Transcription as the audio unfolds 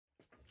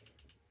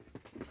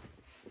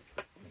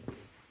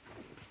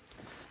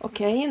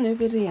Okej, nu är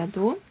vi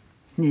redo.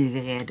 Nu är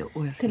vi redo.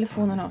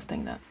 Telefonen är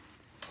avstängda.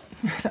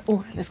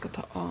 Jag ska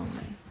ta av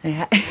mig.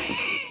 Ja,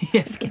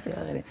 jag ska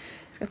göra det.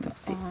 Jag ska ta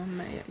av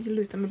mig. Jag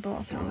lutar mig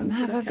bakåt. Men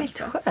här var väldigt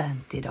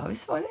skönt idag.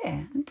 Visst var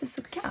det? Inte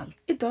så kallt.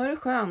 Idag är det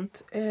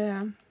skönt.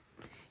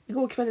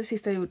 Igår kväll det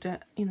sista jag gjorde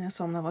innan jag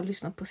somnade var att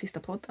lyssna på sista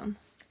podden.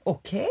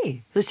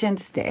 Okej. Hur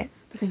kändes det?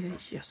 Jag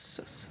tänkte,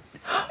 jösses.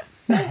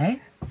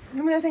 Nej.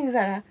 Men jag tänkte så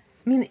här,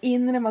 min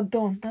inre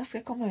Madonna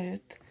ska komma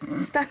ut.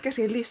 Stackars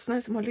er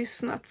lyssnare som har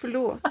lyssnat.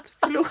 Förlåt.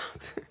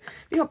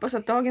 Vi hoppas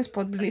att dagens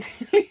podd blir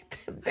lite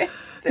bättre.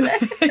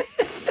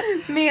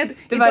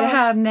 Det var det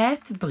här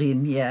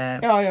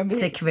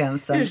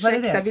nätbrynje-sekvensen.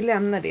 Ursäkta, vi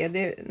lämnar det.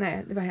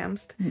 Det var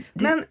hemskt.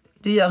 Men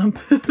du gör en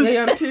pudel. Jag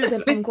gör en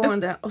pudel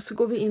omgående. Och så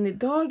går vi in i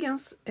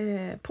dagens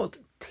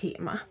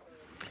poddtema.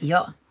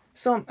 Ja.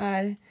 Som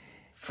är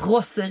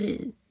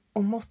frosseri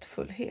och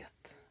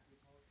måttfullhet.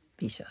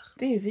 Vi kör.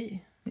 Det är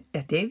vi.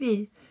 Ja, det är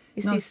vi.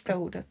 I sista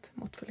ordet,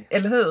 måttfullhet.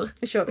 Eller hur?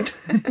 Nu kör vi.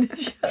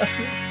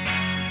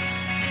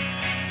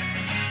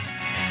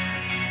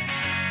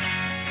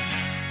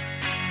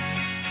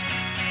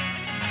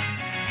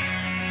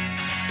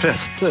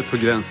 Präster på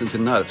gränsen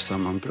till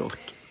nervsammanbrott.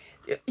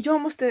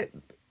 Jag måste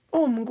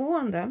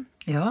omgående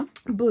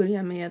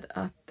börja med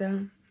att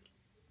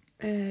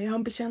jag har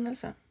en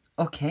bekännelse.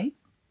 Okej.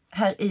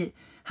 Här i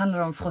handlar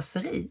det om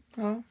frosseri.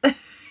 Ja.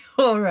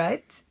 All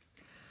right.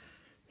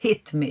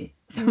 Hit me,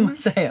 som man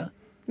säger.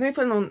 Nu är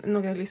det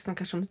några lyssnare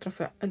kanske som tror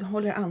jag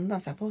håller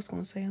andan så här, vad ska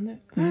hon säga nu?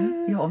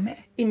 Jag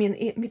med. I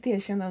mitt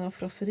erkännande av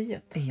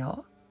frosseriet.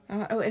 Ja.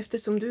 Och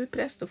eftersom du är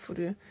präst då får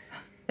du...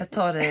 Jag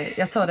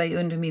tar dig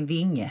under min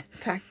vinge.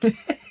 Tack.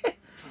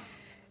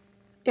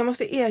 Jag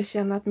måste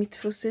erkänna att mitt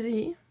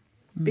frosseri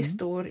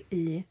består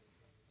i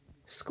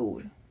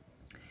skor.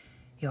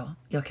 Ja,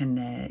 jag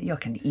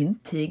kan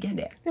intyga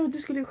det. Nej, men du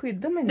skulle ju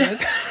skydda mig nu.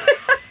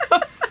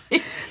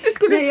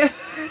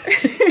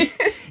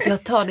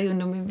 Jag tar dig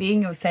under min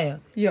vinge och säger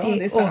det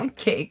är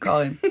okej,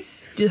 Karin.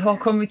 Du har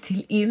kommit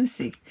till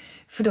insikt.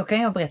 För då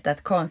kan jag berätta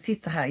att Karin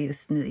sitter här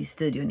just nu i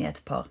studion i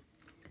ett par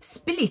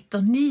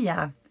splitter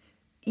nya,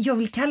 jag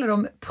vill kalla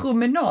dem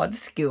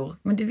promenadskor.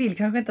 Men du vill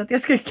kanske inte att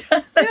jag ska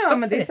kalla dem. Ja,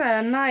 men det är så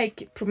här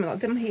Nike promenad.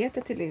 De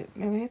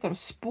heter de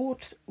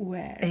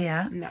sportswear.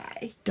 Ja,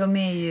 Nike. de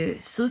är ju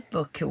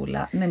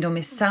supercoola, men de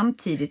är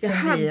samtidigt jag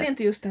hade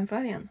inte just den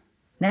färgen.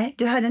 Nej,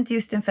 du hade inte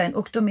just den färgen.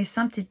 Och de är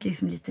samtidigt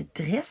liksom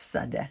lite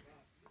dressade.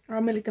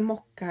 Ja, med lite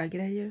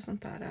mocka-grejer och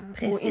sånt där.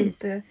 Precis. Och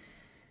inte...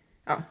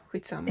 Ja,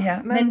 skitsamma. Ja,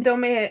 men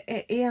de är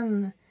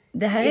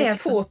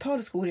ett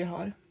fåtal skor jag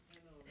har.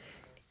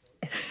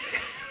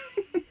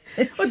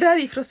 Och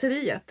där är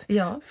frosseriet.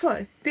 Ja.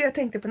 För det jag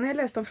tänkte på när jag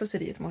läste om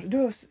frosseriet i morse. Du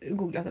har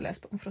googlat och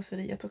läst om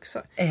frosseriet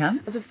också. Ja.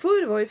 Alltså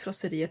förr var ju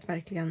frosseriet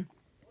verkligen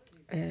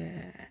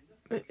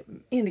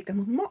inriktat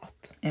mot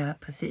mat. Ja,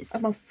 precis.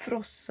 Att man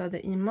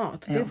frossade i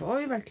mat. Ja. Det var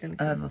ju verkligen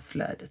liksom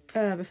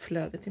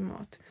överflödet i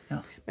mat. Ja.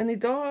 Men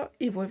idag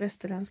i vår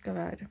västerländska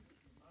värld,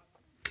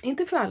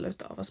 inte för alla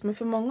utav oss, men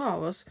för många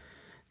av oss,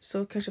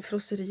 så kanske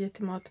frosseriet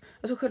i mat,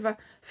 alltså själva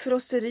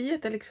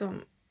frosseriet är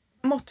liksom,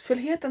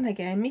 måttfullheten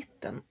hänger i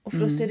mitten och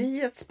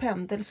frosseriets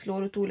pendel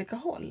slår åt olika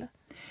håll.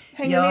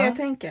 Hänger med jag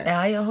tänker?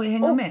 Ja, jag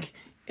hänger med.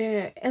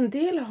 En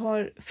del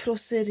har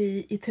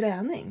frosseri i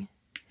träning.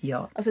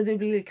 Ja. Alltså det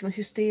blir liksom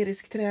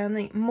hysterisk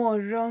träning.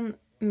 Morgon,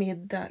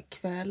 middag,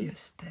 kväll.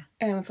 Just det.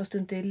 Även fast du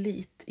inte är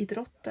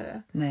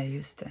elitidrottare. Nej,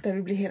 just det. Där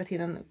du blir hela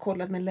tiden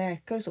kollad med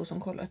läkare så,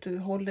 som kollar att du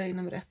håller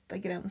inom rätta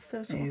gränser.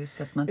 Och så.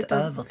 Just att man inte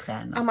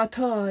övertränar.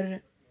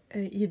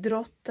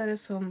 Amatöridrottare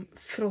som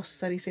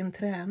frossar i sin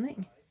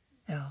träning.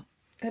 Ja.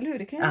 Eller hur?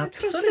 Det kan ju vara ett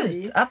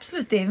frosseri.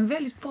 Absolut, det är en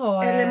väldigt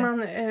bra, eller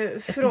man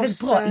ett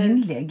väldigt bra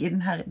inlägg i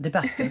den här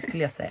debatten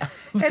skulle jag säga.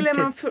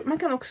 Eller man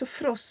kan också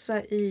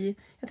frossa i,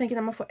 jag tänker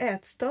när man får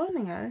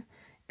ätstörningar.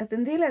 Att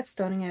en del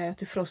ätstörningar är att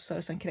du frossar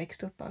och sen kräks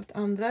du upp allt.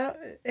 Andra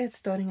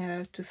ätstörningar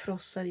är att du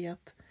frossar i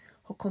att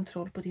ha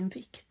kontroll på din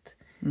vikt.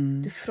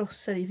 Du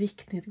frossar i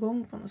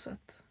viktnedgång på något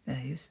sätt. Ja,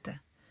 just det.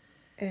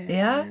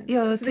 Ja,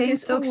 jag så tänkte det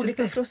finns också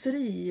olika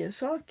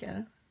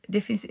frosserisaker.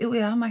 Det finns,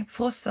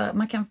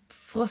 man kan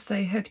frossa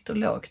i högt och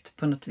lågt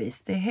på något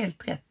vis. Det är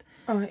helt rätt.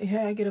 Ja, i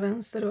höger och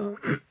vänster och...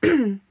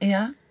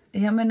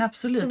 Ja, men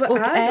absolut. Och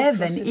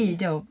även i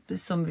då,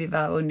 som vi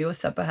var och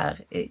nosade på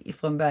här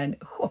ifrån början,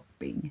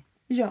 shopping.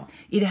 Ja.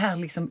 I det här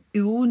liksom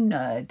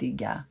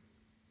onödiga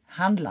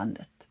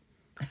handlandet.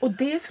 Och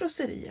det är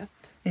frosseriet.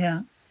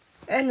 Ja.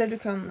 Eller du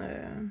kan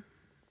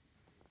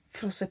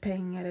frossa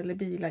pengar eller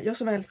bilar. Jag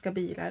som älskar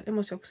bilar, det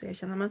måste jag också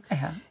erkänna. Men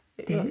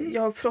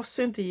jag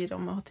frossar inte i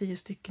dem och har 10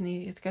 stycken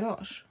i ett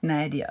garage.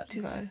 Nej, det gör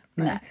tyvärr.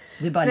 Nej.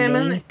 Du bara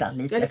längtar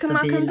lite efter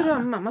man bilarna. Kan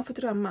drömma, man får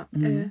drömma.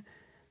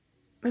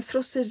 Men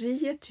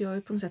frosseriet gör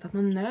ju på något sätt att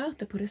man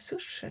nöter på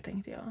resurser,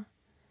 tänkte jag.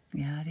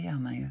 Ja, det gör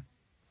man ju.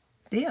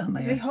 Det gör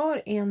man så ju. vi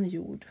har en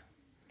jord.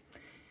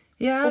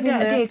 Ja,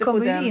 det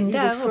kommer ju in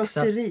där också.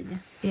 Frosseri.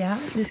 Ja,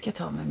 nu ska jag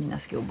ta med mina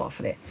skor bara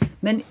för det.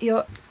 Men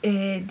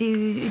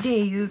det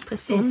är ju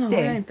precis såna det.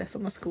 Har jag inte,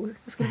 såna skor.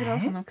 Jag skulle vilja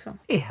ha såna också.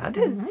 Ja,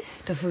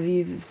 då får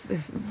vi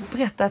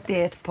berätta att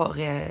det är ett par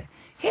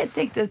helt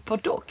enkelt ett par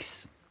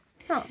Docs.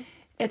 Ja.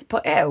 Ett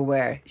par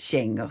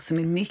Airwear-kängor som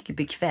är mycket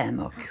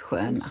bekväma och De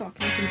sköna.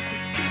 saknar sin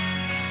koppling.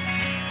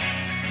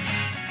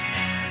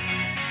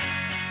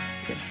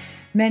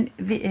 Men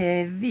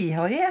vi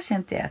har ju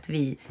erkänt det att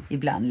vi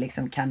ibland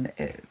liksom kan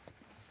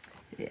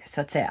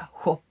så att säga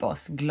shoppa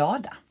oss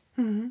glada.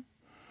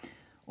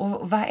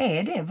 Och vad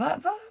är det?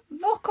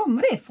 Var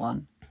kommer det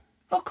ifrån?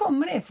 Var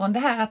kommer det ifrån? Det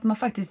här att man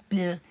faktiskt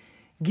blir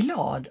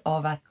glad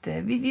av att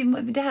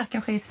det här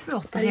kanske är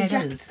svårt att Det är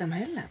reda ut.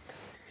 jaktsamhället.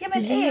 Ja, men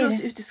Vi ger är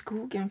oss det? ut i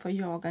skogen för att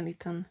jaga en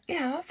liten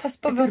Ja,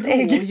 fast på ett vårt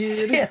eget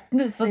rådjur. sätt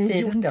nu för en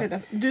tiden då. hjort.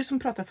 Du som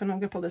pratade för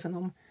några poddar sedan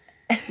om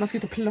man ska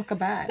ut och plocka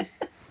bär.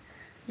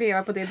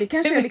 Leva på det. Det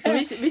kanske är liksom,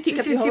 vi tycker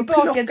att vi har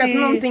plockat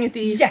någonting ute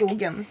i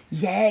skogen.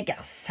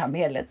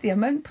 Jägarsamhället, ja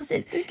men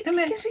precis. Det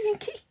kanske är en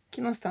kick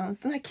någonstans.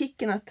 Den här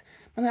kicken att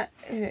man har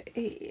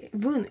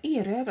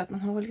erövrat,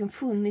 man har liksom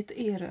funnit och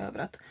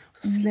erövrat. Och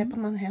så släpper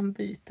man hem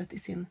bytet i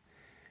sin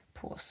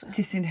påse.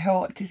 Till sin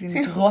råtta, till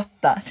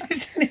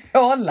sin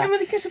håla. Ja, men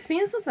det kanske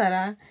finns en sån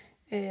här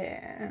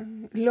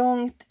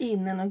långt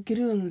innan och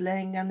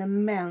grundläggande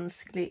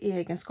mänsklig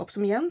egenskap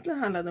som egentligen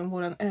handlade om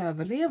vår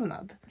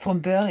överlevnad.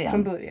 Från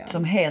början.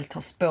 Som helt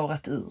har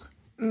spårat ur.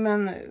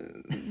 Men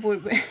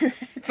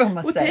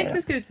vår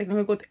tekniska utveckling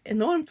har gått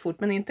enormt fort,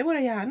 men inte våra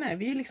hjärnor.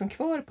 Vi är liksom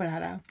kvar på det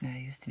här. Ja,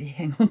 just vi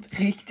hänger inte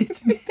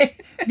riktigt med.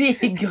 Vi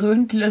är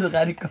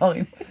grundlurade,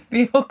 Karin.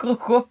 Vi åker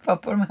och shoppar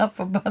på de här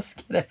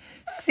förbaskade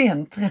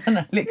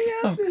centrarna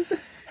liksom. Ja,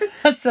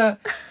 alltså,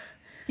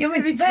 jo,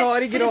 men, vi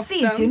kvar i för det grottan.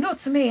 finns ju något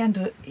som är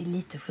ändå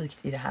lite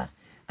sjukt i det här.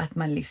 Att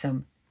man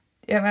liksom...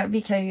 Ja,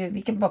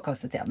 vi kan bara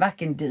konstatera,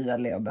 varken du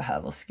eller jag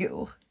behöver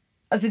skor.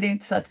 Alltså det är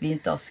inte så att vi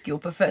inte har skor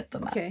på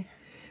fötterna. Okay.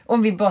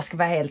 Om vi bara ska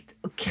vara helt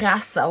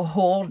krassa och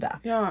hårda.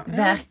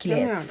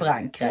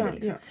 Verklighetsförankrade.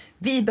 Liksom.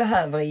 Vi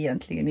behöver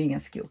egentligen inga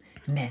skor.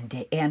 Men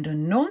det är ändå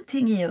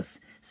någonting i oss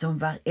som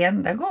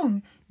varenda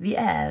gång vi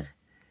är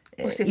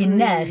i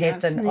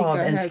närheten av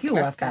en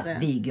skoaffär.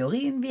 Vi går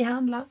in, vi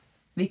handlar.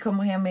 Vi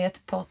kommer hem med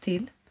ett par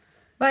till.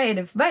 Vad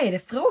är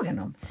det frågan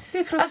om? Det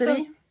är frosseri.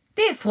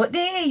 Alltså,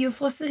 det är ju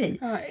frosseri.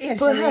 Ja,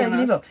 på hög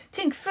nivå.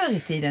 Tänk förr i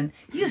tiden,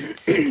 just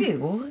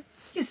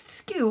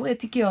skor är,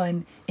 tycker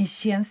jag, en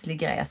känslig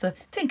grej. Alltså,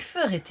 tänk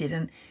förr i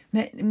tiden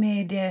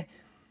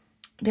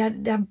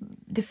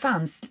det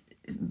fanns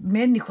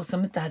människor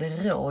som inte hade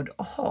råd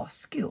att ha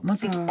skor. Man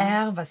fick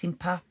ärva sin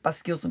pappas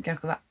skor som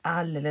kanske var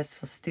alldeles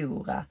för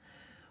stora.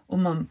 Och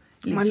man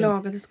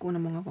lagade skorna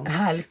många gånger.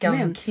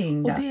 Halkade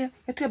omkring där. Och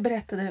jag tror jag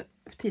berättade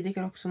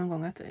tidigare också någon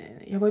gång att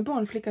jag var i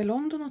barnflicka i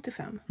London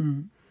 85.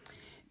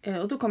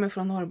 Och då kom jag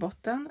från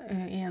Norrbotten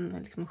i en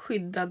liksom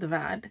skyddad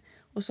värld.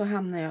 Och så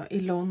hamnade jag i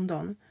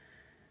London.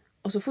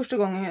 Och så första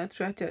gången jag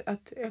tror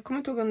jag kommer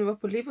inte ihåg om det var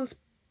på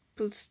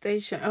Liverpool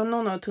Station,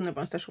 någon av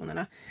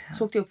tunnelbanestationerna,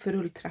 så åkte jag upp för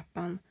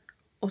rulltrappan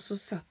och så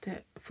satt det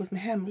fullt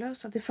med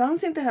hemlösa. Det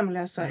fanns inte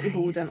hemlösa i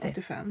Boden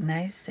 85.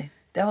 Nej, just det.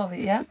 Det har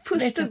vi, ja.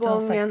 Första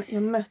gången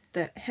jag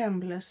mötte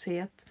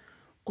hemlöshet,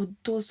 och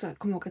då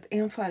kom jag ihåg att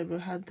en farbror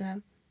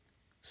hade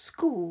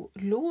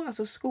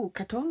alltså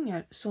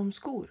skokartonger som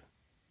skor.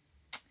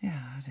 Ja,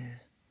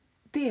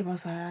 det var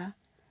så här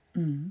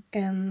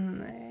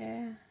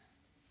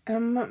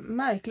en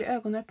märklig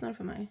ögonöppnare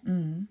för mig.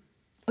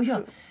 Och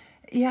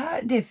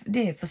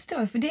det förstår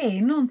jag, för det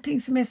är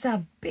någonting som är så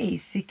här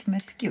basic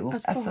med skor.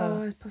 Att få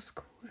ha ett par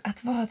skor. Att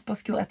få ha ett par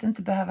skor, att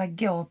inte behöva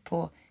gå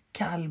på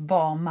kall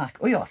bar mark.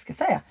 Och jag ska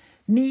säga,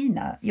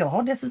 jag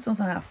har dessutom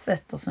sådana här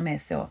fötter som är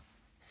så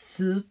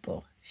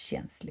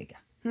superkänsliga.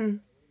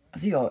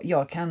 Alltså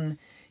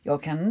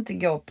jag kan inte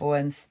gå på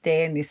en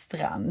stenig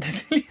strand.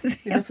 Det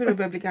är därför du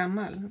börjar bli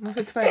gammal. Man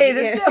ska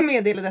tyvärr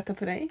meddela detta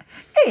för dig.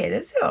 Är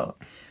det så?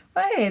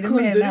 Vad är det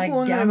Kunde med den här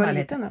gammalheten? När du var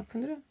liten då?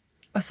 Kunde du?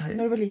 Vad sa du?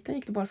 När du var liten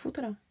gick du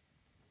barfota då?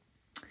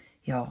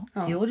 Ja,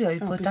 det gjorde jag ju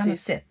på ett annat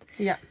sätt.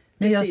 Ja,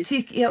 men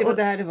precis. Det var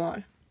där det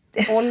var.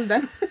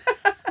 Åldern.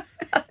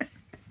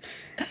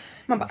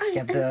 Man bara,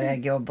 jag ska börja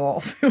gå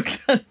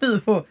barfota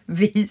nu och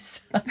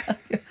visa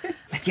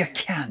att jag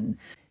kan.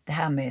 Det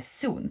här med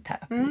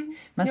zonterapi.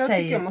 Jag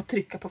tycker om att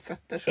trycka på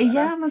fötter. Så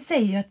ja, man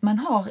säger ju att man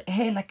har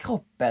hela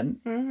kroppen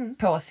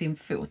på sin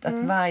fot.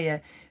 Att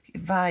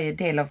varje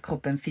del av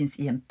kroppen finns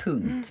i en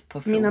punkt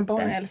på foten. Mina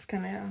barn älskar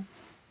när jag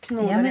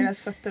knådar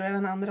deras fötter och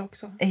även andra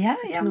också.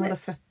 Knåda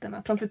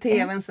fötterna framför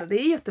tvn. Så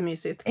det är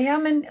jättemysigt. Ja,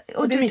 men,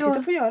 och det är mysigt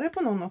att få göra det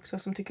på någon också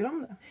som tycker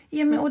om det.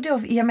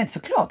 Ja, men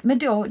såklart. Men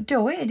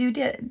då är det ju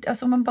det.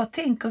 Alltså om man bara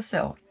tänker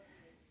så.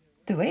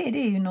 Då är det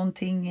ju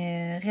någonting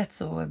rätt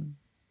så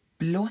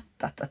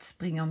blottat att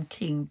springa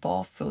omkring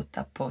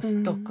barfota på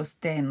stock och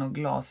sten och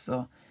glas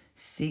och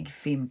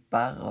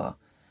ciggfimpar och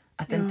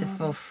att inte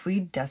få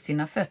skydda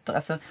sina fötter.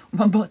 Alltså, om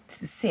man bara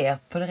ser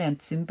på det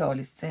rent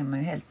symboliskt så är man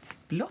ju helt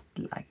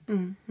blottlagd.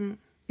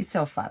 I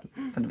så fall,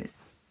 på något vis.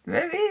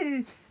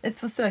 Ett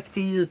försök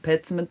till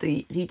djuphet som inte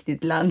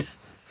riktigt landar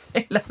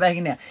hela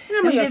vägen ner.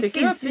 Ja, men jag tycker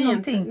det var fint.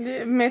 Någonting.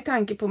 Med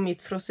tanke på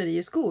mitt frosseri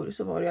i skor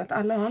så var det att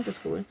alla har inte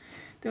skor.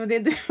 Det var det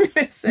du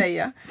ville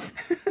säga.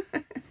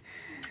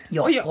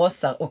 Jag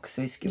frossar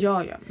också i skor.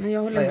 Ja, men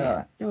jag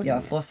håller med.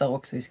 Jag frossar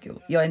också i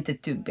skor. Jag är inte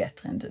ett dugg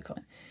bättre än du,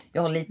 Karin.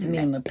 Jag har lite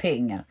mindre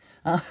pengar.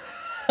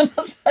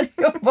 Annars hade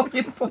jag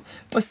varit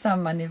på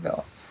samma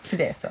nivå. Så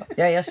det är så.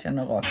 Jag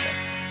erkänner rakt av.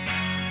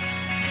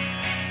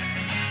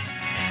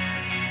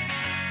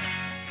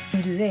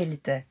 Du är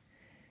lite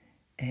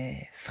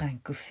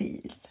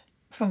frankofil,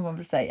 får man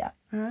väl säga.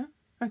 Ja,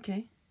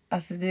 okej.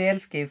 Alltså du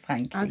älskar ju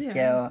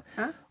Frankrike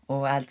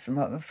och allt som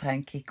har med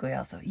Frankrike att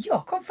göra. Så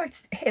jag kom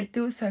faktiskt helt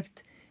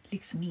osökt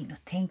liksom in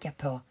och tänka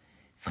på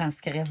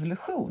franska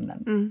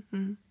revolutionen.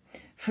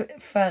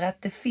 För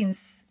att det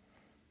finns...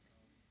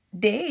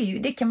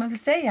 Det kan man väl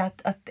säga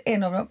att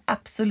en av de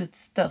absolut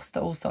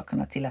största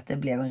orsakerna till att det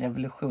blev en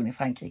revolution i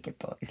Frankrike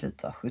i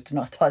slutet av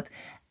 1700-talet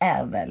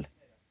är väl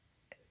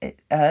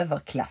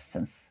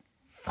överklassens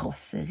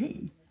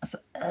frosseri. Alltså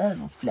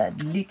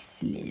överflöd,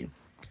 lyxliv.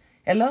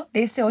 Eller?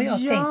 Det är så jag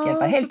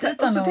tänker. Helt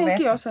utan och så att tänker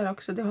veta. jag så här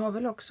också. Det har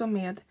väl också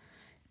med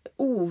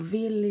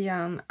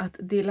oviljan att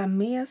dela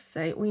med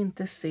sig och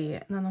inte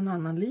se när någon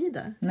annan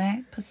lider.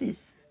 Nej,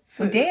 precis.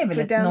 Och det är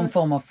väl någon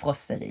form av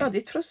frosseri? Ja, det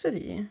är ett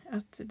frosseri.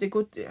 Att det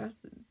går...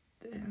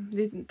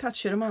 Det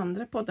touchar de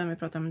andra podden vi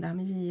pratar om, det här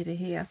med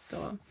girighet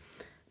och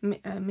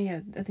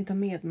att inte ha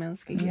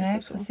medmänsklighet. Nej,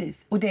 och så.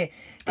 Precis. Och det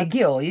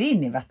går ju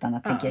in i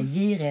vartannat, tänker jag.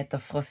 Girighet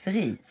och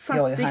frosseri.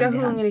 Fattiga,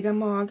 hungriga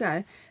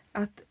magar.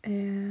 Att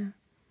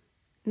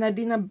när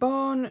dina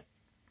barn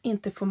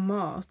inte får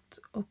mat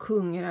och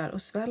hungrar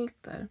och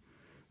svälter,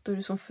 då är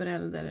du som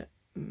förälder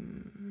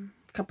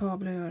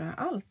kapabel att göra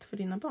allt för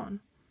dina barn.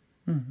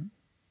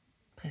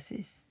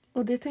 Precis.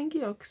 Och det tänker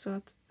jag också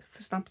att,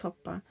 för snabbt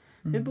hoppa,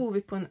 nu bor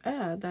vi på en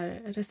ö där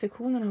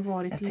restriktionerna har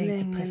varit länge. Jag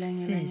tänkte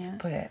precis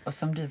på det. Och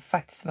som du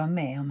faktiskt var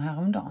med om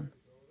häromdagen.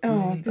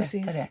 Ja,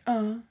 precis. Det.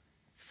 Ja.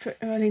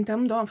 Eller inte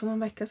häromdagen, för någon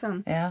vecka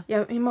sedan.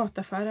 Ja. I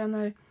mataffären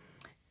när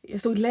jag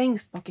stod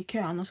längst bak i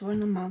kön och så var det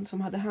någon man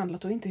som hade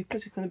handlat och inte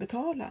plötsligt kunde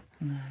betala.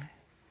 Nej.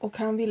 Och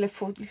han ville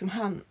få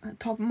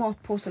ta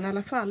matpåsen i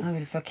alla fall. Han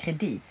ville få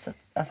kredit. Så,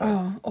 alltså.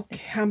 Ja, och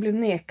han blev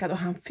nekad och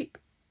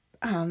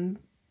han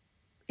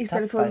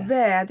istället för att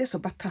vädja så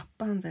bara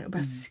tappade han det och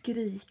började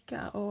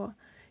skrika. Och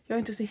jag är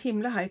inte så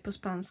himla haj på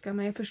spanska,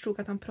 men jag förstod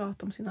att han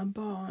pratade om sina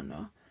barn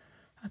och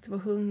att det var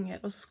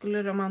hunger. Och så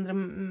skulle de andra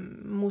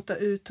mota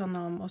ut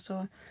honom och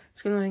så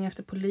skulle de ringa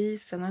efter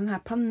polisen. Och den här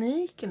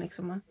paniken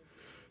liksom.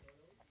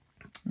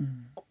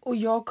 Och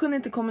jag kunde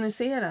inte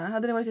kommunicera.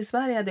 Hade det varit i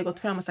Sverige hade jag gått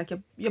fram och sagt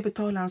jag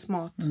betalar hans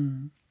mat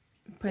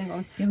på en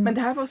gång. Men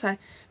det här var så här,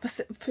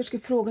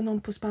 först fråga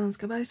någon på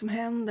spanska, vad är det som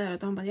händer? Och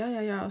de bara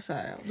ja och så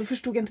här. Och då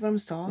förstod jag inte vad de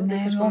sa.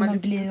 Nej,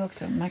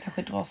 man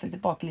kanske drar sig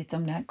tillbaka lite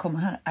om det här kommer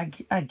här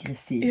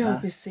aggressiva. Ja,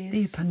 precis. Det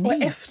är ju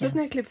paniken. Och efter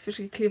när jag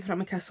försökte kliva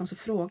fram i kassan så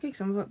frågade jag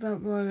liksom,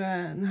 var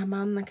den här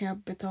mannen kan jag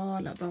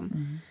betala?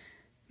 Men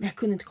jag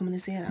kunde inte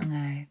kommunicera.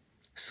 Nej.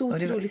 Så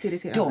otroligt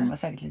irriterande. De var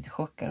säkert lite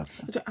chockade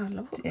också. Jag tror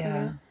alla var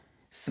chockade.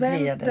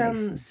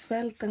 Ja.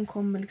 Svälten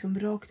kommer liksom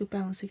rakt upp i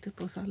ansiktet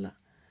på oss alla.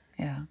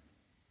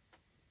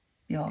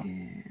 Ja.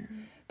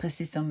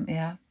 Precis som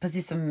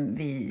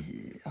vi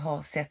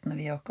har sett när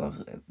vi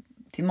åker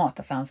till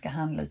mataffären ska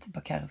handla ute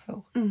på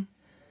Carrefour.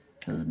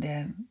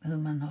 Hur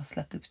man har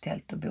slått upp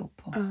tält och bor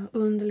på.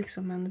 Under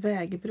liksom en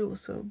vägbro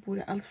så bor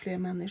det allt fler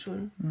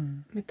människor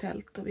med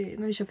tält. Och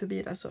när vi kör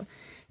förbi där så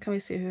kan vi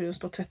se hur de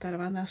står och tvättar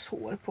varandras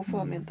hår på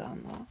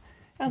förmiddagen. Och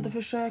jag inte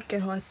försöker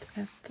ha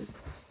ett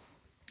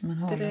man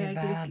håller i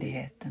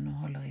värdigheten och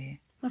håller i...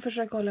 Man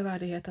försöker hålla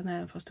värdigheten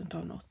även fast du inte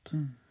har något.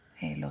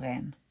 Hel och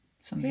ren.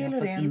 Som vi har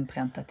fått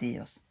inpräntat i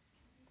oss.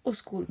 Och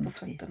skor på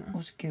fötterna.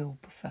 Och skor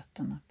på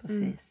fötterna,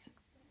 precis.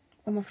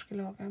 Och man ska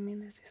laga dem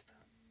in i det sista.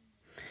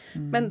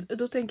 Men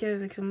då tänker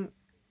jag liksom...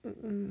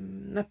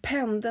 när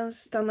pendeln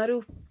stannar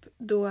upp,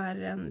 då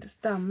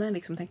stannar den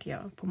liksom, tänker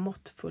jag, på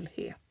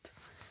måttfullhet.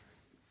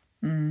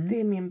 Det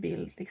är min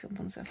bild liksom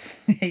på något sätt.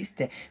 Just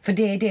det, för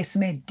det är det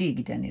som är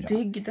dygden idag.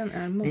 Dygden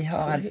är måttfullhet. Vi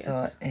har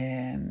alltså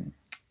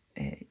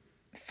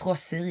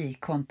frosseri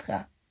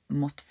kontra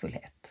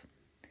måttfullhet.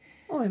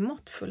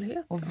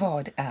 Måttfullhet. Och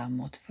vad är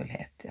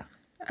måttfullhet? Ja.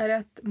 Är det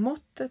att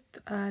måttet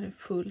är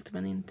fullt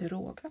men inte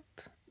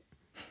rågat?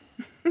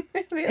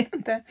 Jag vet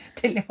inte.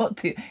 Det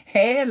låter ju,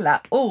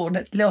 hela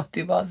ordet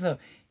låter ju bara så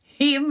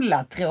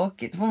himla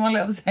tråkigt. Får man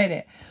lov att säga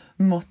det?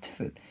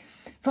 Måttfull.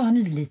 Var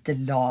nu lite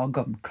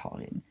lagom,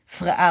 Karin.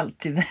 För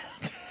allt i världen.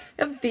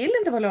 Jag vill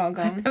inte vara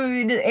lagom.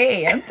 Du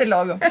är inte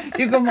lagom.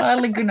 Du kommer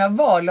aldrig kunna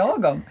vara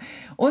lagom.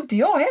 Och inte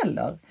jag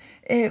heller.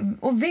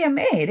 Och vem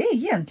är det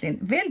egentligen?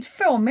 Väldigt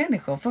få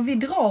människor. För vi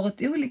drar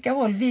åt olika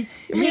håll. Vi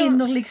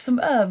rinner liksom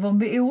över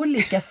med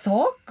olika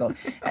saker.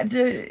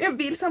 Jag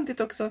vill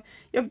samtidigt också...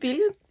 Jag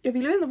vill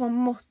ju ändå vara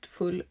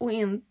måttfull och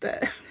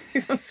inte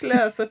liksom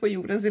slösa på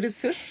jordens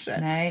resurser.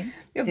 Nej,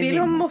 jag vill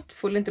vara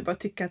måttfull och inte bara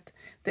tycka att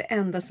det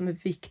enda som är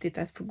viktigt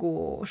är att få gå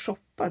och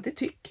shoppa. Det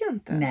tycker jag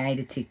inte. Nej,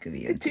 det tycker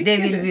vi ju inte. Det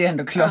vill vi ju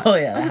ändå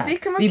klargöra alltså, det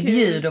kan vara vi kul.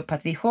 Bjuder på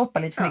att vi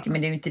shoppar lite för mycket,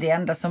 men det är ju inte det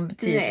enda som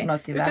betyder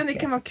något i verkligheten. Utan det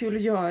kan vara kul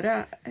att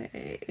göra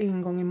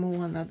en gång i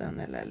månaden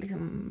eller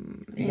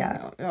liksom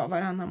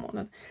varannan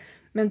månad.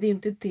 Men det är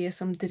inte det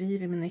som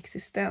driver min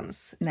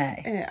existens.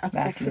 Nej, Att få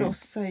verkligen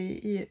frossa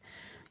i...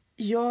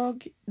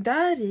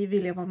 Där i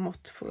vill jag vara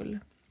måttfull.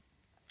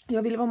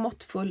 Jag vill vara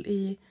måttfull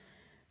i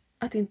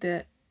att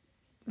inte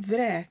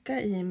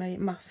vräka i mig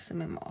massor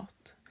med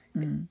mat.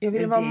 Jag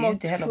vill Det vara är ju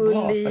inte heller bra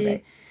måttfull för i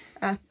dig.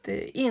 att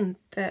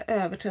inte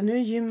överträna. Nu är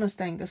gymmen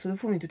stängda så då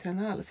får vi inte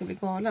träna alls. Jag blir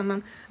galen.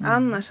 Men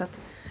annars att...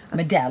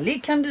 Men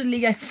där kan du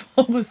ligga i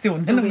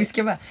farozonen om vi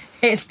ska vara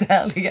helt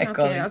ärliga,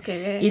 Karin.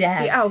 Okej. I det Vi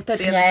här outar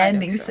det här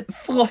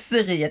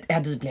träningsfrosseriet. Ja,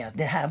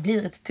 det här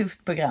blir ett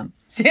tufft program.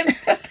 Känner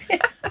jag det?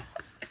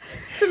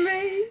 För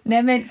mig.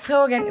 Nej, men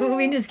frågan... Om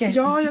vi nu ska...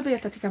 Ja, jag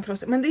vet att jag kan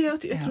frossa. Men det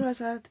jag tror är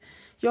så här att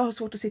jag har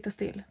svårt att sitta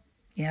still.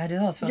 Ja, du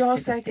har svårt Jag har att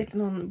sitta säkert still.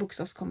 någon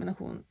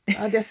bokstavskombination. Ja, det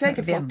har jag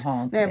säkert Vem fått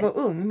har inte när jag det? var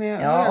ung. Men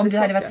Ja, om du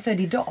hade fått varit född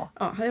idag.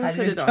 Ja, hade jag varit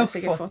född idag hade jag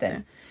säkert fått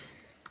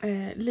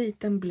det.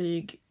 Liten,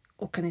 blyg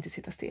och kan inte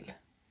sitta still.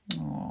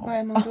 Vad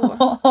är man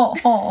då?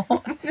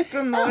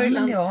 Från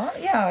Norrland.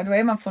 Ja, då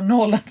är man från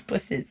Norrland,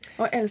 precis.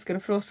 Och älskar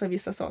att frossa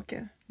vissa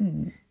saker.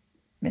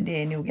 Men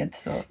det är nog inte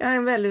så... Jag har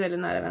en väldigt, väldigt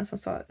nära vän som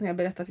sa när jag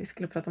berättade att vi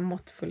skulle prata om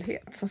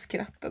måttfullhet som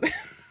skrattade.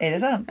 Är det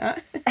sant? Ja.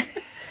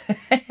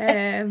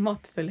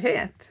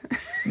 Måttfullhet.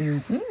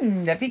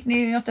 Där fick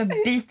ni något att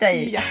bita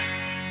i. Ja.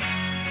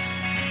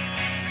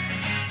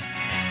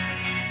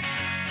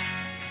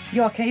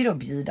 Jag kan ju då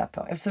bjuda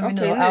på, eftersom vi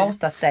nu Okej, har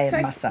outat dig en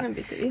Tack, massa. nu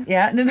byter vi.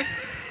 Ja, nu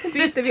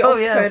Byter vi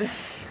offer.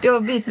 Då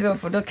byter vi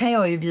offer. Då kan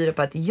jag ju bjuda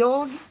på att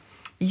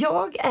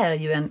jag är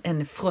ju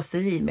en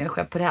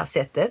frosserimänniska på det här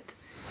sättet.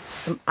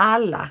 Som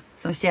alla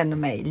som känner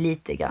mig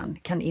lite grann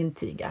kan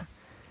intyga.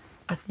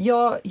 Att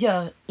jag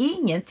gör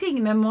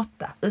ingenting med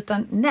måtta.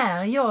 Utan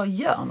när jag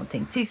gör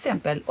någonting. Till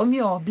exempel om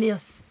jag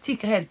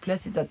tycker helt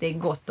plötsligt att det är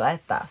gott att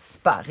äta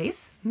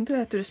sparris. Då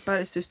äter du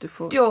sparris tills du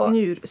får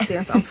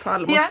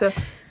njurstensanfall.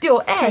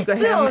 Då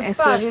äter jag en sparris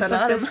så att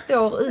sursalarm. det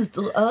står ut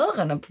ur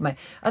öronen på mig.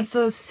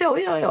 Alltså så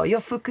gör jag.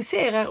 Jag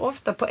fokuserar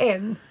ofta på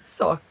en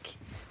sak.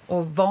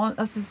 Och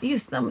alltså,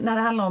 just när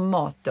det handlar om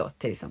mat då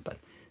till exempel.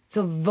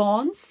 Så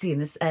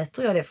vansinnes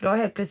äter jag det. För då har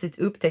jag helt plötsligt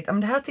upptäckt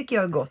att det här tycker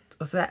jag är gott.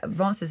 Och så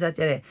vansinnes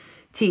äter jag det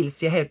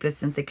tills jag helt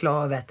plötsligt inte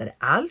klarar av att äta det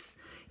alls.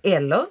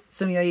 Eller,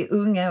 som jag i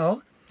unga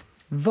år,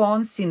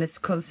 vansinnes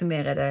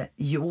konsumerade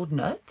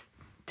jordnöt.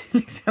 Till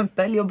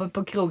exempel, jobbade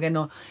på krogen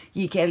och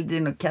gick hela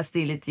tiden och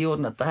kastade i lite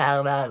jordnötter här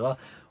och där.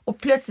 Och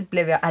plötsligt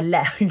blev jag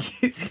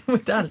allergisk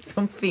mot allt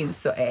som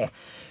finns och är.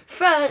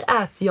 För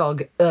att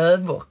jag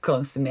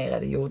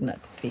överkonsumerade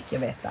jordnöt, fick jag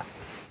veta.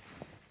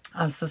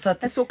 Alltså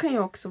Så kan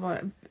jag också vara.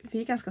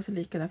 Vi är ganska så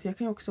lika där. För jag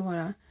kan ju också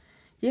vara...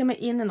 Ge mig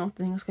in i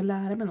någonting och ska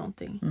lära mig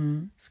någonting.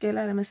 Ska jag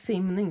lära mig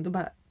simning, då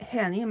bara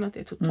hänger mig åt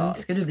det totalt.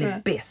 Ska du bli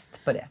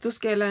bäst på det? Då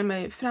ska jag lära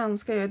mig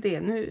franska, gör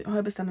det. Nu har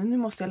jag bestämt mig, nu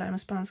måste jag lära mig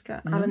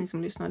spanska. Alla ni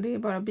som lyssnar, det är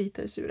bara att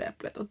bita i sura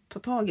äpplet och ta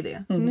tag i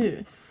det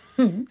nu.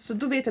 Så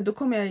då vet jag, då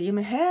kommer jag ge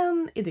mig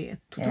hän i det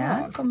totalt.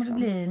 Ja, kommer det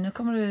bli. Nu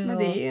kommer du men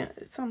det är ju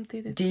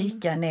samtidigt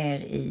dyka ner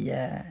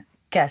i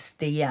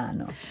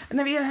Castellano.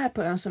 När vi är här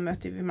på ön så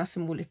möter vi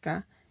massor med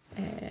olika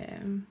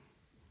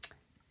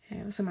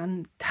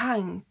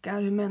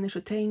tankar, hur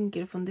människor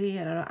tänker och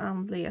funderar och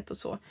andlighet och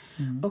så.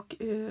 Och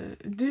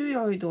du och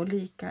jag är ju då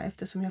lika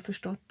eftersom jag har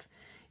förstått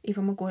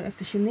ifall man går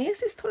efter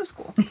kinesiskt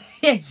horoskop.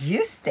 Ja,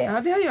 just det.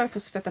 Ja, det har jag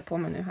fått stöta på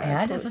mig nu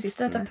här. Ja, du har fått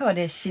stöta på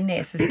det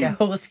kinesiska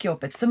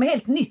horoskopet som är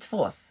helt nytt för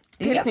oss.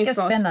 Det är Helt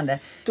ganska spännande.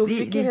 Då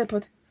fick jag reda på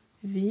att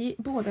vi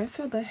båda är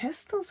födda i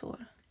hästens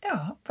år.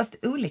 Ja, fast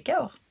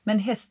olika år. Men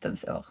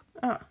hästens år.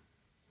 Ja.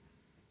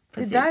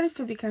 Precis. Det är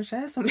därför vi kanske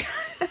är som vi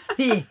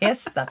Vi är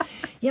hästar.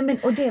 Ja, men,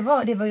 och det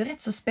var ju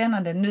rätt så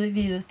spännande. Nu är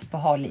vi ute på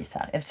halis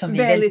här. Eftersom vi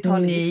är väldigt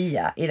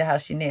nya i det här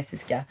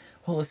kinesiska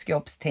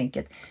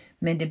horoskopstänket.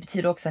 Men det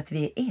betyder också att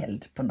vi är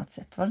eld på något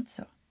sätt. Var det inte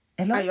så?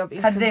 Eller? Ja, jag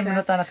vet hade det inte. med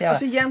något annat att göra?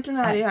 Alltså egentligen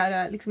är det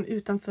här liksom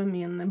utanför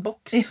min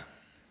box.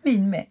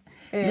 Min med.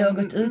 Vi har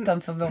gått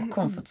utanför vår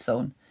comfort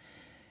zone.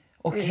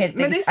 Och helt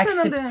enkelt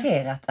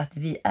accepterat att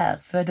vi är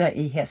födda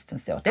i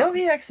hästens år. Det har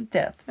vi ju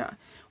accepterat. Ja.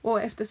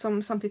 Och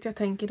eftersom samtidigt jag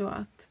tänker då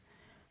att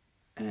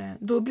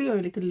då blir jag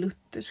ju lite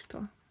luthersk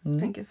då.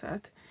 Tänker så här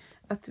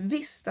att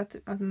visst att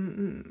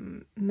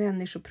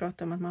människor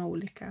pratar om att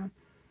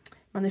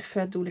man är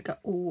född olika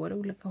år,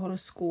 olika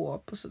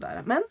horoskop och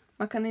sådär. Men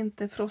man kan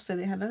inte frossa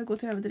det heller, gå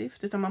till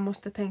överdrift. Utan man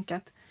måste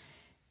tänka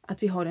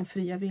att vi har den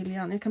fria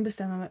viljan. Jag kan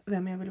bestämma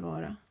vem jag vill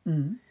vara.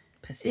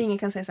 Precis. Ingen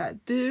kan säga så här,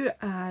 du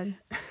är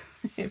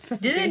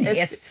en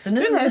häst, så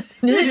nu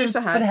är du så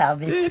här. På det här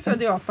viset. Du är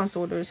född i Japan,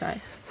 så då är du så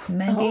här.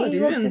 Men det är du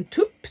ju också... en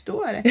tupp,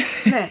 då är det.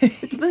 Nej,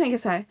 utan då tänker jag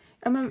så här,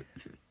 ja men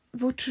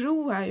vår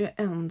tro är ju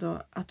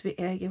ändå att vi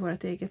äger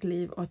vårt eget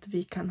liv och att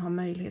vi kan ha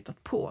möjlighet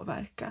att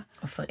påverka.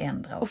 Och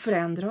förändra oss. Och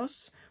förändra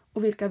oss.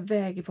 Och vilka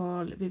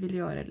vägval vi vill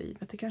göra i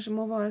livet. Det kanske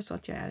må vara så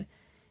att jag är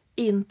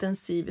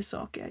intensiv i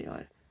saker jag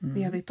gör.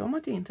 Men jag vet om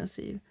att jag är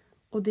intensiv.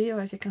 Och det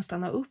gör att jag kan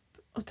stanna upp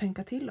och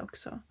tänka till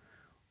också.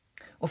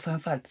 Och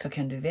framförallt så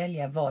kan du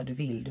välja vad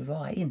vill du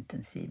vara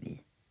intensiv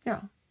i.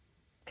 Ja.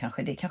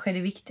 Det kanske är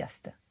det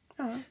viktigaste.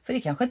 Ja. För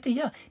det kanske inte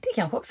gör. Det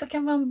kanske också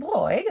kan vara en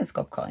bra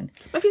egenskap, Karin.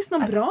 Men finns det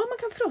något bra man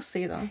kan frossa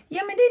i då?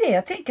 Ja, men det är det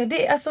jag tänker.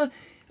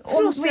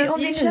 Frossa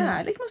att ge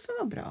kärlek måste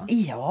vara bra.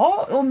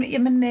 Ja,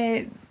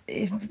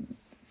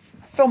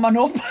 får man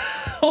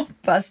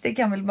hoppas. Det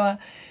kan väl vara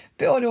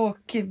både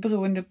och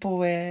beroende på...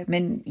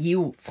 Men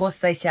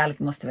frossa i kärlek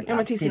måste väl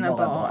alltid till sina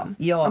vara barn.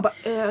 bra. Ja,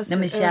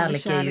 Men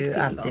kärlek är ju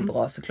till alltid dem.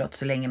 bra såklart,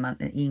 så länge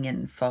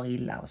ingen far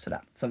illa och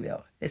sådär.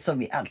 Som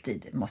vi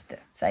alltid måste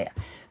säga.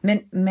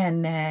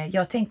 Men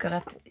jag tänker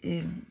att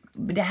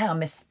det här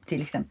med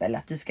till exempel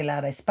att du ska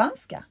lära dig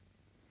spanska.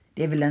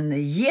 Det är väl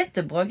en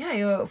jättebra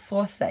grej att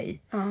frossa i.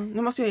 Ja,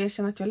 nu måste jag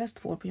erkänna att jag läst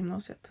 2 år på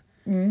gymnasiet.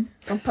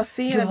 De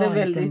passerade Du har en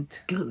väldigt... liten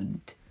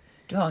grund.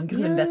 Du har en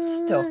grund att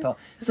stå på.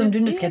 Som du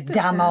nu ska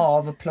damma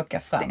av och plocka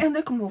fram. Det enda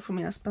jag kommer ihåg från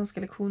mina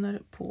spanska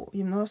lektioner på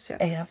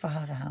gymnasiet. Jag får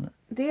höra här nu.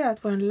 Det är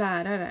att vara en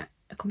lärare.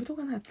 Jag kommer inte ihåg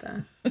vad han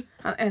hette.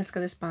 Han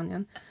älskade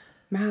Spanien.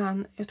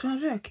 Men jag tror han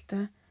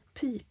rökte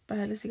pipa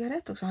eller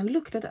cigarett också. Han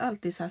luktade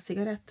alltid så här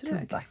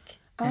cigarettrök. Tobak.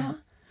 Ja.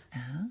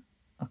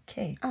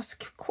 Okej.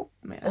 Askkopp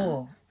med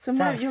det. Så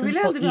jag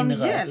ville aldrig ha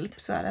superinrökt.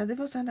 hjälp. Så här. Det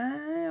var så här,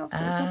 nej, jag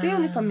avstår. Så det är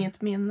ungefär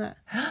mitt minne.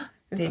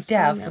 Det är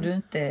därför du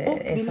inte och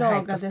är vi så här på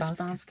lagade spanska.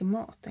 spansk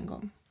mat en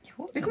gång.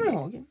 Jo, Det kommer jag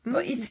ihåg.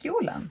 Mm. I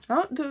skolan?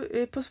 Ja,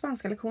 på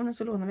spanska lektionen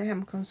så lånade vi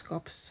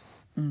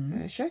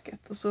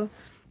hemkunskapsköket. Och så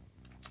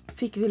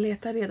fick vi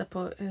leta reda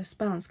på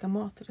spanska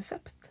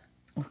matrecept.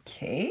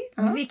 Okej.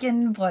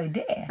 Vilken bra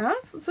idé. Ja,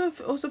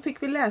 och så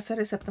fick vi läsa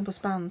recepten på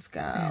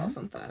spanska och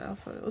sånt där.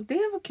 Och det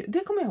var kul. Det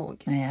kommer jag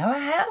ihåg. Ja,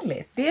 vad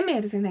härligt. Det är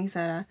mer det jag tänker så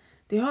här.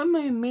 Det har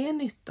man ju mer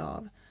nytta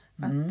av.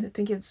 Jag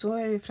tänker, så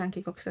är det i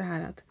Frankrike också det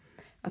här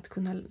att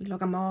kunna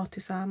laga mat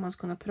tillsammans,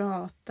 kunna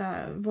prata,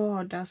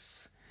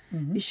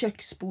 i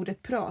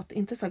köksbordet prat.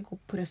 Inte så här gå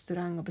på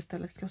restaurang och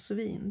beställa ett glas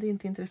vin. Det är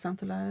inte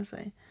intressant att lära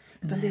sig.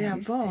 Utan det är det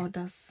här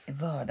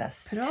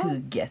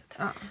vardagstugget.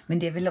 Ja. Men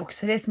det är väl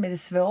också det som är det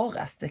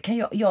svåraste.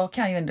 Jag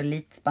kan ju ändå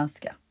lite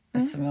spanska.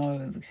 Eftersom jag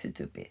har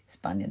vuxit upp i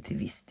Spanien till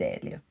viss del.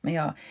 Ju.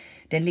 Men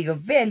den ligger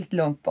väldigt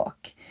långt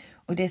bak.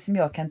 Och det som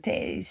jag kan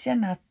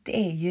känna att det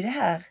är ju det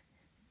här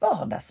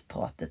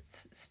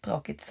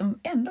språket som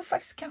ändå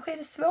faktiskt kanske är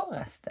det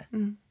svåraste.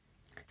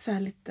 Så här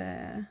lite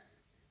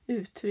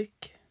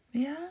uttryck.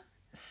 Ja,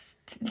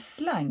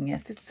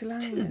 slanget.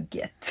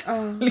 Tugget.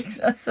 Ja.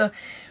 Liksom, alltså,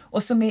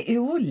 och som är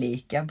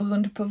olika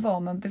beroende på var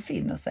man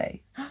befinner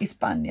sig i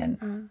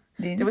Spanien.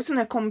 Det var så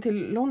när jag kom till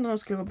London och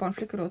skulle vara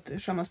barnflickor åt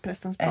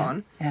sjömansprästens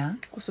barn. Ja.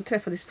 Och så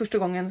träffades första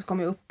gången, så kom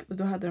jag upp och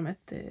då hade de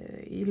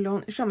i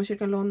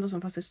sjömanskyrkan i London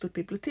som fanns ett stort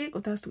bibliotek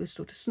och där stod ett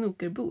stort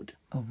snookerbord.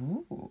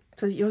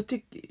 Så jag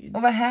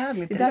Och vad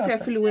härligt det är därför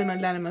jag förlorade mig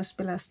att lära mig att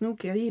spela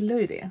snooker. Jag gillar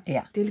ju det.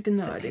 Ja, det är lite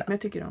nördigt, såklart. men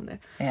jag tycker om det.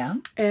 Ja.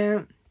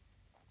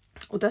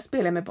 Och där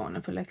spelade jag med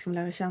barnen för att liksom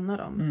lära känna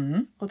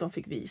dem. Och de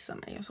fick visa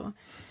mig och så.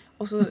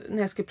 Och så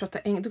när jag skulle prata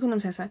engelska, då kunde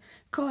de säga så här: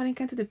 Karin,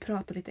 kan inte du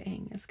prata lite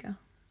engelska?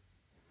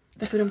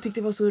 Därför de tyckte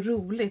det var så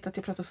roligt att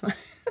jag pratade så här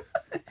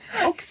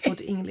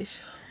Oxford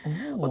English.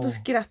 Och då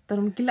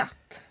skrattade de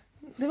glatt.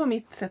 Det var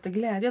mitt sätt att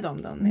glädja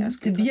dem då. När jag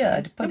skulle Du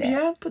bjöd på det?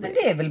 Jag bjöd på det. Men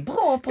det är väl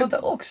bra att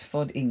prata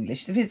Oxford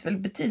English? Det finns väl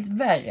betydligt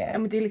värre? Ja,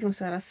 men det är liksom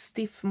så här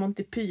stiff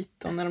Monty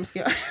Python när de ska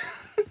göra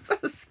så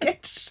här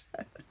sketch.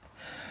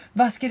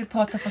 Vad ska du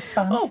prata på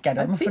spanska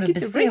då? Får du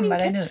bestämma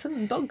dig nu.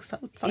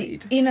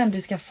 Innan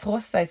du ska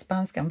frossa i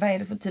spanskan, vad är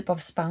det för typ av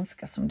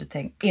spanska som du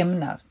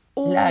ämnar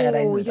lära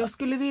dig nu då?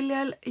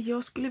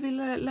 Jag skulle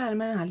vilja lära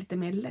mig den här lite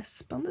mer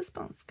läspande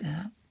spanska.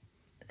 Ja.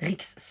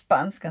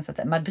 Riksspanskan, så att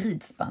säga.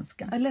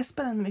 Madridspanskan. Jag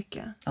läspar den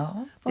mycket.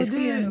 Ja, det och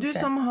skulle jag nog du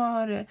säga. som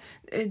har...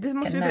 Det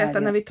måste vi berätta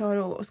när vi tar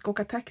och ska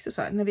åka taxi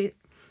så här. När vi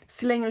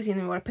slänger oss in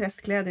i våra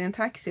prästkläder i en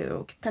taxi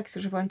och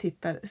taxichauffören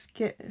tittar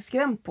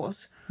skrämt på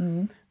oss.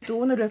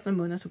 Då när du öppnar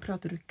munnen så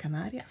pratar du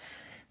kanaria.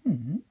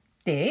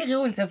 Det är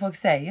roligt att folk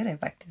säger det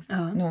faktiskt.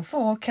 Ja. Någon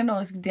form av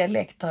kanarisk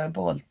dialekt har jag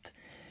behållit.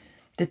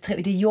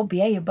 Det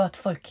jobbiga är ju bara att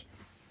folk,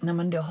 när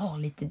man då har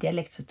lite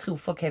dialekt så tror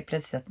folk helt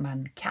plötsligt att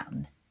man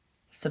kan.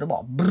 Så då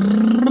bara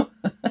brrrr.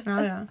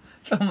 Ja.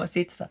 Så man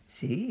sitter så här,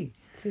 si.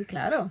 Så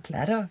claro.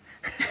 Claro.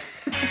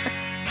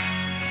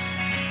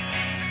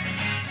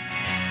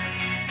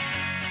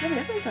 Jag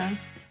vet inte.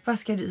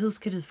 Hur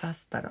ska du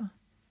fasta då?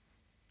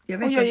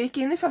 Jag gick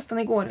in i fastan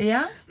igår.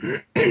 Ja.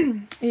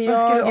 Vad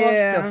ska du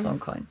avstå från,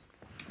 Karin?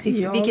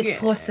 Vilket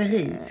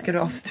frosseri ska du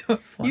avstå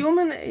från? Jo,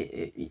 men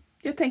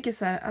jag tänker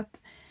så här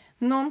att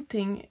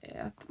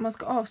man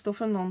ska avstå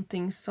från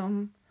någonting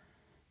som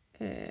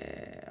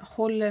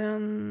håller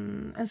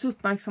ens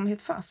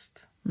uppmärksamhet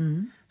fast.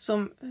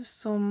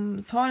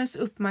 Som tar ens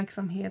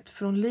uppmärksamhet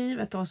från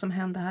livet och som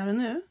händer här och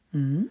nu.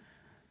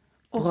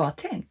 Bra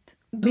tänkt.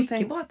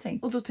 Mycket bra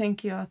tänkt. Och då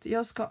tänker jag att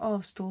jag ska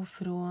avstå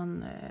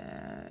från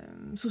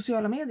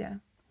sociala medier.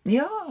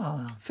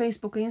 Ja.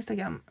 Facebook och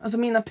Instagram. Alltså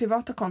mina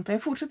privata konton.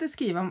 Jag fortsätter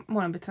skriva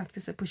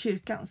morgonbetraktelser på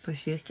kyrkans.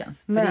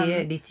 För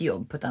det är ditt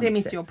jobb på ett annat sätt. Det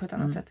är mitt jobb på ett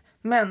annat sätt.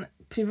 Men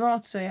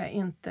privat så är jag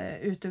inte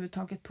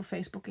överhuvudtaget på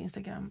Facebook och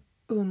Instagram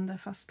under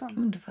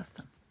fastan.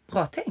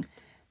 Bra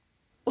tänkt.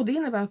 Och det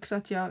innebär också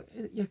att jag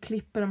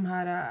klipper de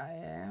här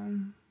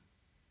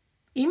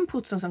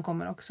inputsen som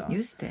kommer också.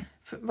 Just det.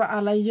 För vad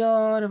alla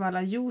gör och vad alla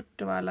har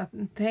gjort och vad alla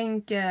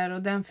tänker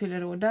och den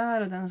fyller år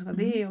där och den ska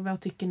det och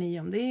vad tycker ni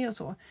om det och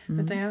så.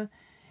 Utan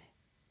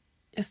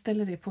jag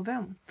ställer det på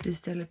vänt. Du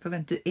ställer på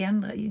vänt.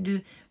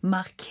 Du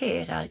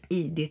markerar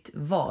i ditt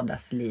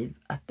vardagsliv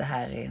att det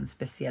här är en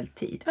speciell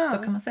tid. Så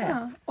kan man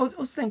säga. Ja.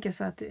 Och så tänker jag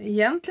så att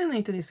egentligen är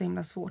inte det så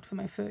himla svårt för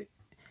mig. För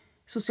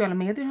sociala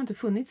medier har inte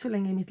funnits så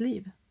länge i mitt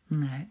liv.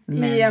 Nej.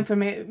 I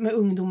jämförelse med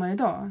ungdomar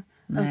idag.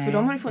 Nej, för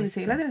de har ju funnits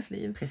hela deras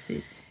liv.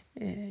 Precis.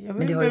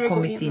 Men det har ju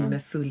kommit in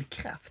med full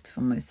kraft,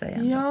 får man ju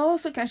säga. Ja,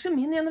 så kanske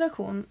min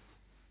generation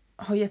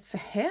har gett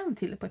sig hän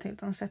till det på ett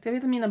helt annat sätt. Jag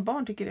vet att mina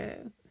barn tycker det.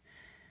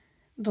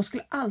 De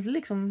skulle aldrig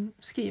liksom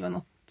skriva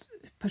något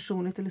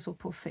personligt eller så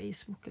på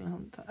Facebook eller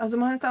sånt. Alltså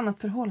de har ett annat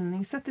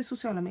förhållningssätt i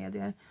sociala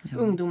medier. Ja.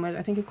 Ungdomar,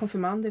 jag tänker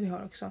konfirmander vi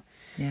har också.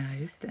 Ja,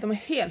 just det. De är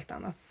helt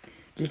annat.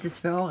 Lite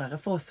svårare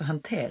för oss att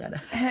hantera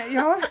det.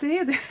 Ja, det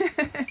är det.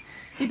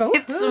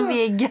 Eftersom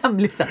vi är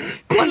gamlisar.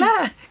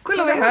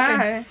 Kolla vad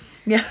här.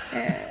 Ja.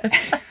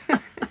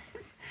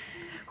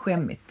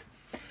 Skämmigt.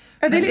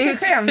 Ja, det är lite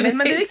skämmigt,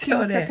 men det är så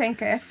klokt att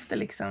tänka efter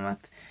liksom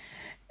att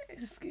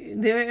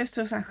det är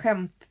så här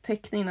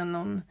skämtteckning när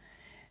någon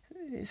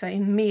så här, i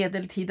en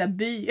medeltida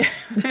by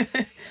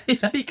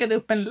spikade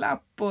upp en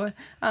lapp på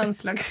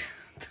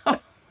anslagstavlan.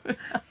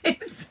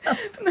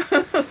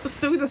 Och så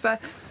stod det så här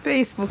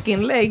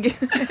Facebook-inlägg.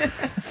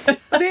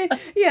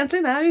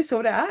 Egentligen är det ju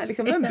så det är.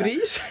 Liksom, vem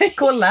bryr sig?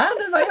 Kolla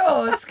nu vad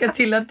jag ska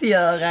till att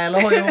göra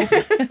eller har gjort.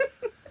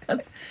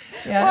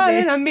 Ja, det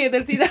är den här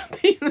medeltida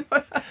byn.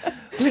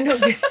 Men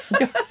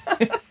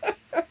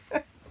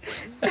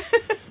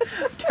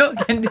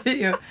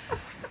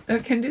då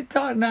kan du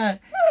ta den här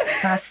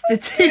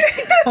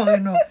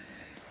fastetiden och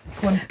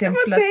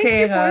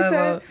kontemplatera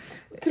över.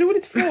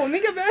 Otroligt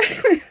fåniga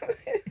värld.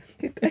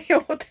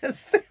 Jag åt en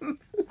semla.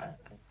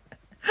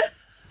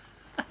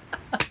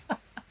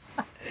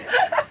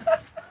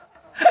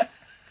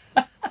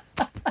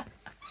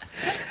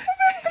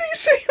 Vem bryr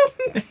sig om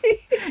det?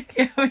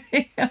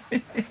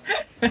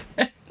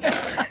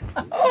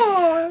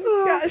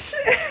 Gosh.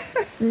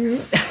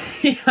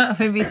 Ja,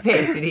 men vi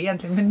vet ju det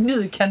egentligen. Men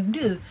nu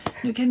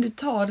kan du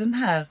ta den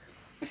här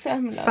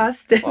semlan.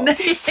 Fast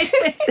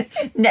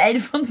nej,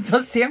 du får inte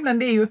ta semlan.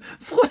 Det är ju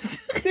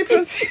frosserigt. Det är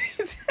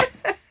frosserigt.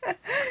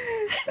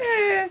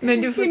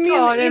 Men du får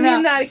ta den här. I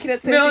min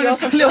närkrets är inte jag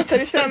som frossar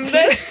i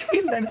semlor.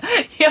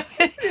 Ja,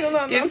 någon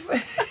annan.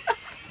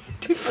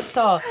 Du får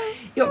ta.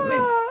 Ja,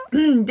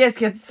 men,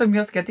 det som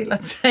jag ska till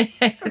att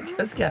säga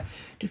att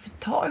du får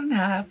ta den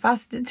här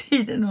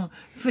fastetiden och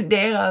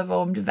fundera över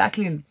om du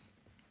verkligen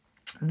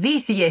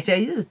vill ge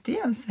dig ut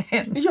igen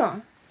sen. Ja.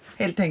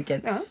 Helt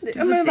enkelt. Ja, du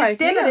får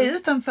ställa dig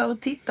utanför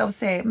och titta och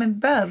se, men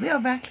behöver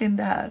jag verkligen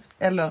det här?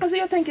 Eller? Alltså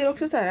jag tänker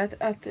också så här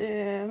att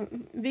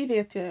vi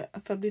vet ju,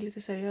 för att bli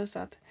lite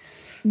seriösa, att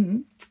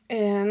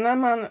när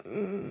man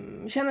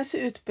känner sig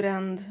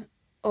utbränd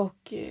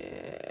och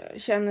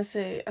känner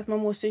sig att man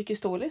mår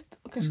psykiskt dåligt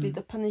och kanske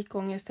lite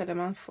panikångest eller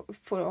man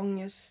får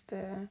ångest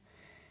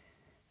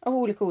av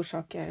olika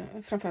orsaker,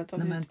 framförallt av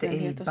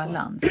utbrändhet och så.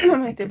 När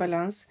man inte är i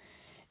balans.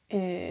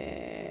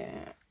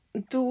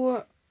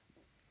 Då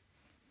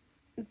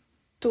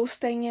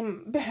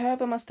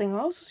behöver man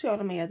stänga av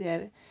sociala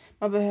medier.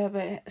 Man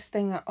behöver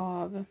stänga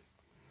av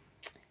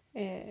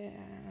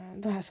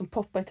det här som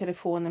poppar i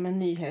telefonen med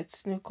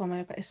nyhets. Nu kommer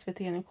det på SVT,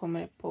 nu kommer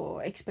det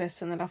på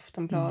Expressen eller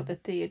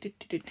Aftonbladet. Det är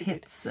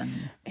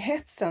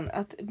hetsen.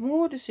 Att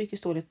mår du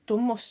psykiskt dåligt, då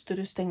måste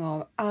du stänga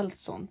av allt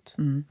sånt.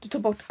 Du tar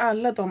bort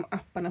alla de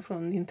apparna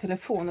från din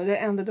telefon. Och det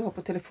enda du har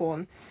på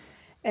telefon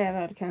är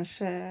väl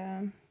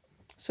kanske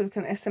så du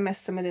kan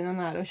smsa med dina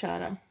nära och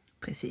kära.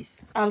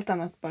 Precis. Allt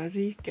annat bara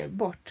ryker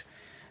bort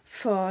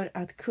för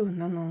att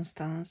kunna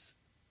någonstans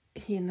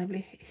hinna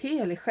bli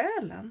hel i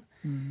själen.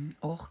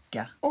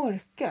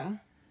 Orka.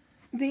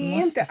 Det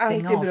är inte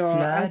alltid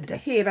bra att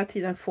hela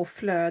tiden få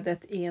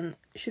flödet in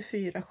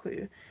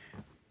 24/7.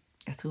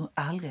 Jag tror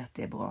aldrig att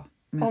det är bra.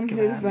 Om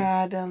hur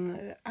världen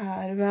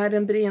är.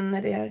 Världen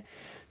brinner, det är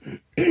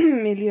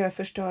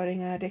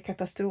miljöförstöringar, det är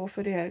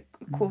katastrofer, det är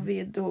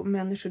covid och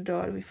människor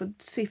dör och vi får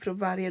siffror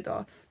varje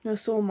dag. Nu har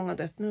så många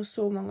dött,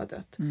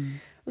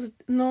 Alltså,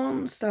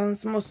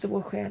 någonstans måste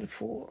vår själ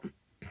få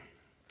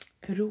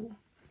ro.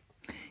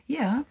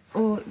 Ja,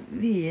 och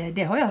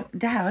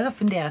det här har jag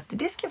funderat,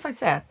 det ska jag faktiskt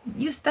säga,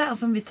 just det här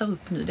som vi tar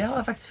upp nu, det har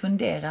jag faktiskt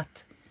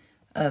funderat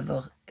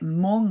över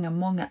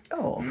många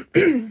år.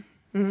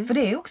 För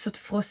det är också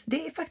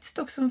det är faktiskt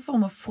också en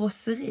form av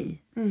frosseri.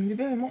 Vi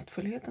behöver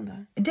måttfullheten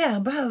där. Där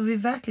behöver vi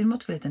verkligen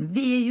måttfullheten.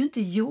 Vi är ju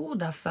inte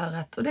gjorda för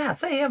att, och det här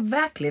säger jag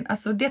verkligen,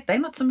 alltså detta är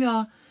något som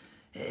jag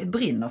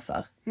brinner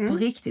för, på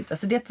riktigt.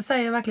 Alltså detta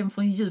säger jag verkligen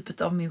från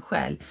djupet av min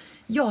själ.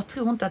 Jag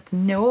tror inte att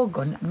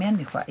någon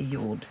människa är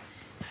gjord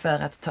för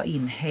att ta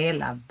in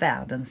hela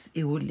världens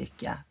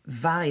olycka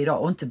varje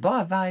dag. Och inte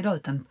bara varje dag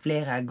utan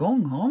flera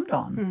gånger om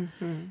dagen.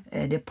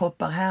 Det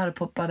poppar här, det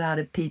poppar där,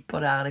 det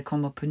piper där, det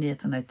kommer på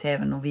nyheterna i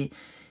tvn och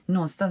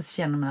någonstans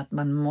känner man att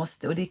man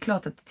måste, och det är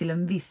klart att till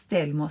en viss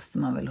del måste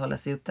man väl hålla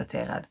sig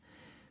uppdaterad.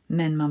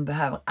 Men man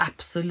behöver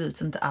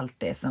absolut inte allt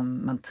det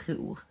som man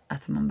tror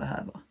att man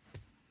behöver.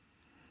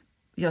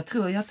 Jag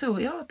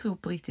tror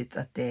på riktigt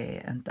att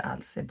det inte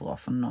alls är bra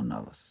för någon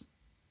av oss.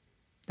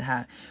 Det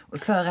här.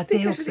 För att det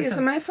är kanske också det så...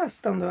 som är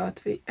fastan då,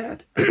 att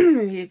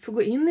vi får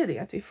gå in i det,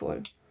 att vi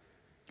får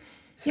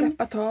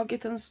släppa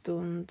taget en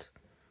stund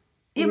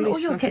och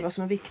lyssna till vad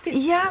som är viktigt.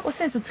 Ja, och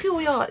sen så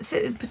tror jag,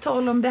 på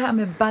tal om det här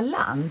med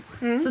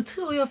balans, så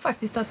tror jag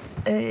faktiskt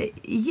att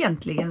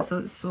egentligen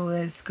så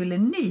skulle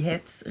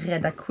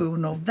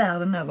nyhetsredaktioner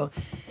världen över,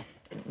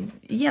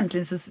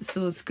 egentligen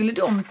så skulle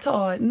de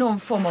ta någon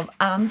form av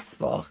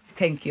ansvar,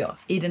 tänker jag,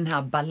 i den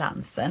här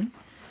balansen.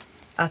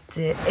 Att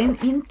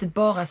inte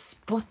bara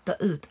spotta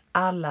ut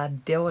alla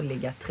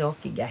dåliga,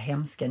 tråkiga,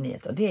 hemska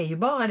nyheter. Det är ju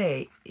bara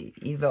det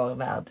i vår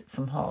värld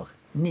som har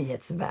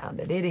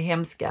nyhetsvärde. Det är det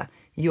hemska,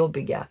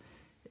 jobbiga,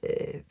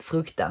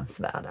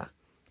 fruktansvärda.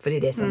 För det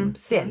är det som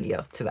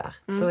säljer, tyvärr.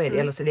 Så är det,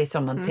 eller så är det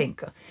så man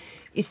tänker.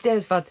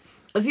 Istället för att,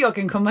 alltså jag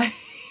kan komma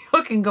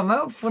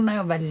ihåg från när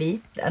jag var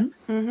liten.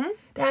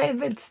 Det här är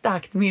ett väldigt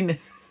starkt minne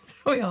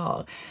som jag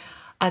har.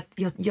 Att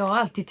jag har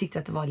alltid tyckt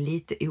att det var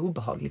lite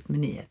obehagligt med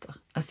nyheter.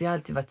 Alltså jag har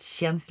alltid varit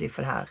känslig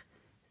för det här.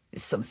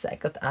 Som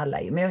säkert alla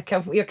är. Men jag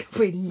kanske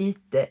är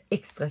lite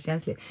extra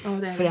känslig.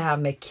 För det här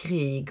med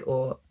krig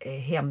och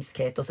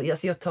hemskheter. Så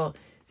alltså jag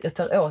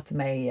tar åt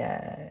mig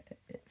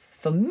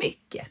för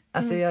mycket.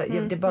 Alltså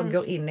det bara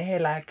går in i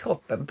hela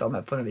kroppen på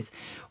mig på något vis.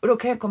 Och då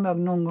kan jag komma ihåg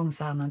någon gång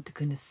så här när jag inte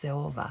kunde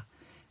sova.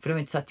 För det var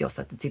inte så att jag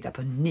satt och tittade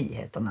på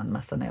nyheterna en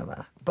massa när jag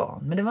var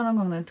barn. Men det var någon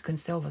gång när jag inte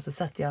kunde sova, så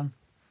satt jag...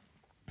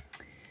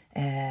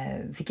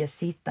 fick jag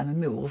sitta med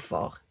mor och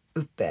far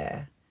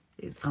uppe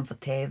framför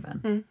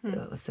tvn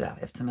och sådär,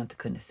 eftersom jag inte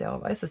kunde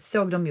sova. Så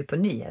såg de ju på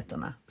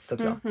nyheterna,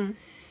 såklart.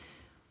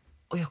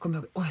 Och jag kommer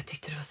ihåg, jag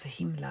tyckte det var så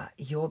himla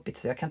jobbigt,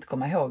 så jag kan inte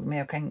komma ihåg, men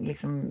jag kan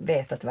liksom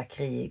veta att det var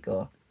krig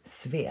och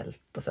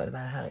svält och så. Det var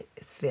det här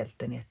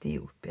svälten i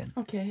Etiopien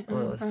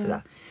och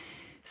sådär,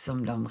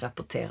 som de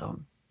rapporterar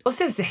om. Och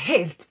sen så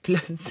helt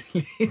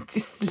plötsligt i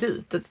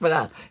slutet på det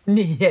här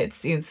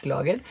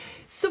nyhetsinslaget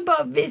så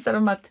bara visade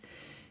de att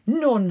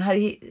någon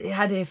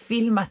hade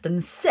filmat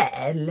en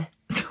säl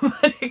som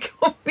hade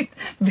kommit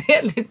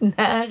väldigt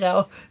nära.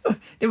 Och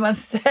det var en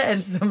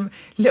säl som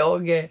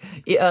låg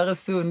i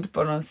Öresund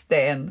på någon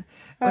sten.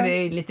 Och det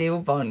är lite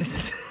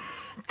ovanligt.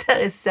 Där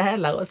är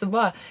sälar. Och så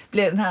bara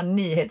blev den här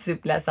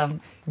nyhetsuppläsaren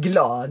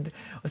glad.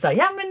 Och sa,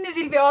 ja men nu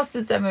vill vi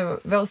avsluta med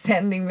vår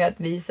sändning med att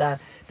visa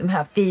de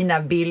här fina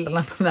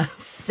bilderna på den här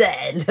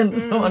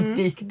sälen som har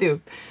dykt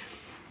upp.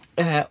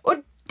 Och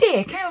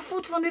det kan jag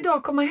fortfarande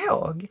idag komma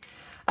ihåg.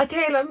 Att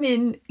hela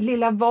min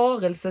lilla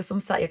varelse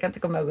som jag kan inte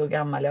komma ihåg hur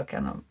gammal jag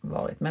kan ha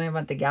varit, men jag var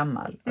inte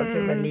gammal. Alltså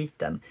jag var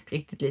liten,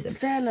 riktigt liten.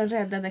 Sälen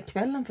räddade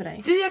kvällen för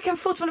dig. Jag kan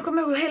fortfarande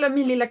komma ihåg hur hela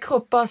min lilla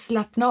kropp bara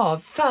slappnade av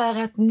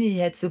för att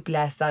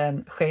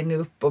nyhetsuppläsaren sken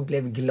upp och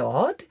blev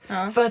glad.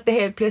 Ja. För att det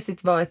helt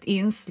plötsligt var ett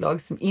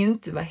inslag som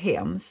inte var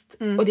hemskt.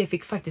 Och det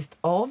fick faktiskt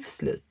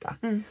avsluta.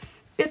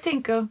 Jag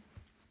tänker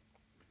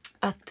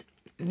att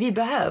vi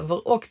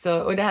behöver också,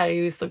 och det här är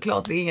ju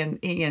såklart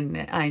ingen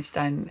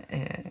Einstein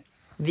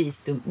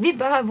visdom. Vi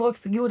behöver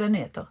också goda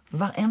nyheter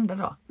varenda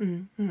dag.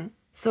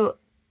 Så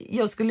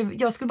jag skulle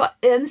bara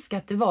önska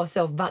att det var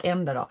så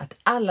varenda dag. Att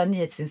alla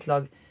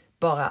nyhetsinslag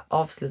bara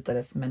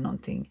avslutades med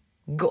någonting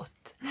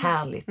gott,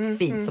 härligt,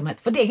 fint som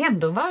helst. För det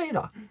händer varje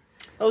dag.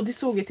 Och det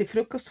såg jag till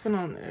frukost för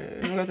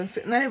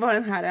när det var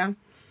den här...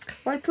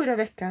 Var det förra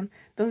veckan?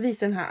 De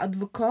visade den här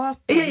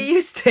advokaten.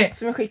 Just det.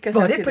 Som jag skickade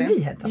var det på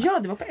nyheterna? Ja,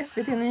 det var på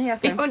SVT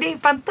Nyheter. Ja, det är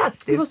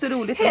fantastiskt. Det var så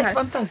roligt. Helt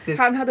fantastiskt.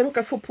 Han hade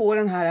råkat få på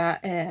den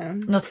här...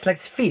 något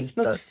slags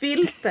filter. Något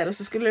filter. Och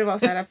så skulle det vara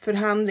så här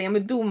förhandlingar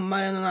med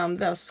domaren och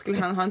andra. Och så skulle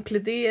han ha en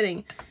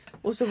plädering.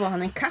 Och så var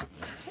han en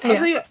katt. Ja.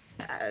 Alltså,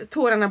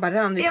 tårarna bara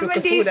rann vid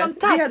frukostbordet. Men det är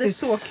fantastiskt. Vi hade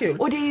så kul.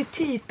 Och det är ju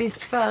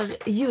typiskt för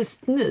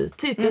just nu.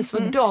 Typiskt för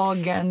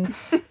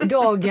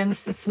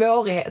dagens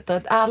svårigheter.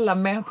 Att alla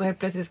människor helt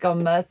plötsligt ska ha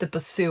möte på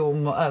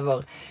Zoom och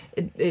över.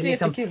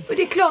 Liksom. Och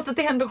det är klart att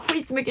det händer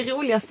skitmycket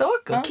roliga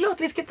saker. Ja.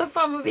 Klart vi ska ta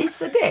fram och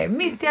visa det.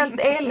 Mitt i allt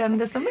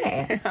elände som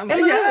är. Men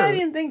jag är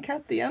inte en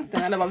katt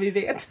egentligen. Eller vad vi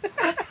vet.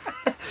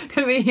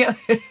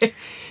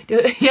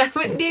 Ja,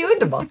 men det är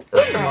underbart.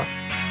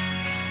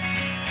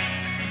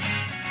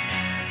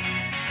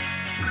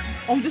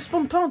 Om du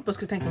spontant bara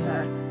skulle tänka så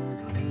här.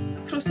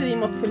 Frosseri,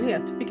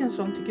 måttfullhet. Vilken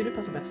sång tycker du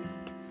passar bäst?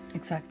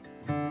 Exakt.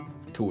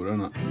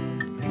 Tårarna.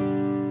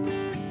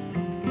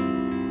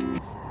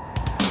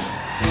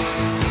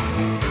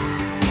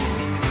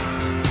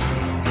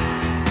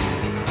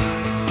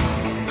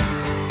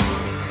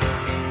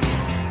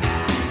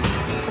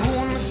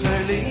 Hon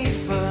föll i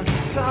för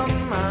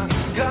samma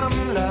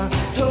gamla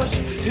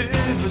törst.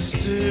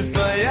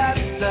 Huvudstupa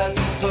hjärtat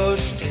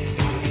först.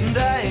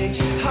 Där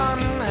gick han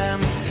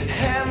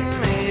hem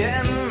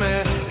igen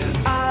med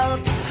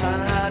allt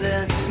han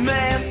hade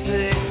med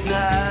sig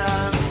när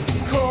han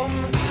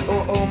kom.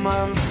 Och om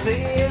man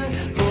ser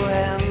på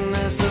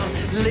henne så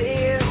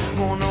ler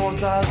hon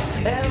åt allt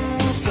än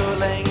så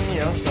länge.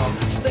 Jag sa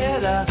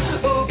städa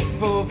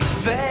upp och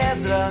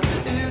vädra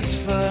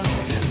utför.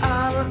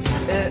 Allt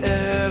är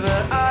över.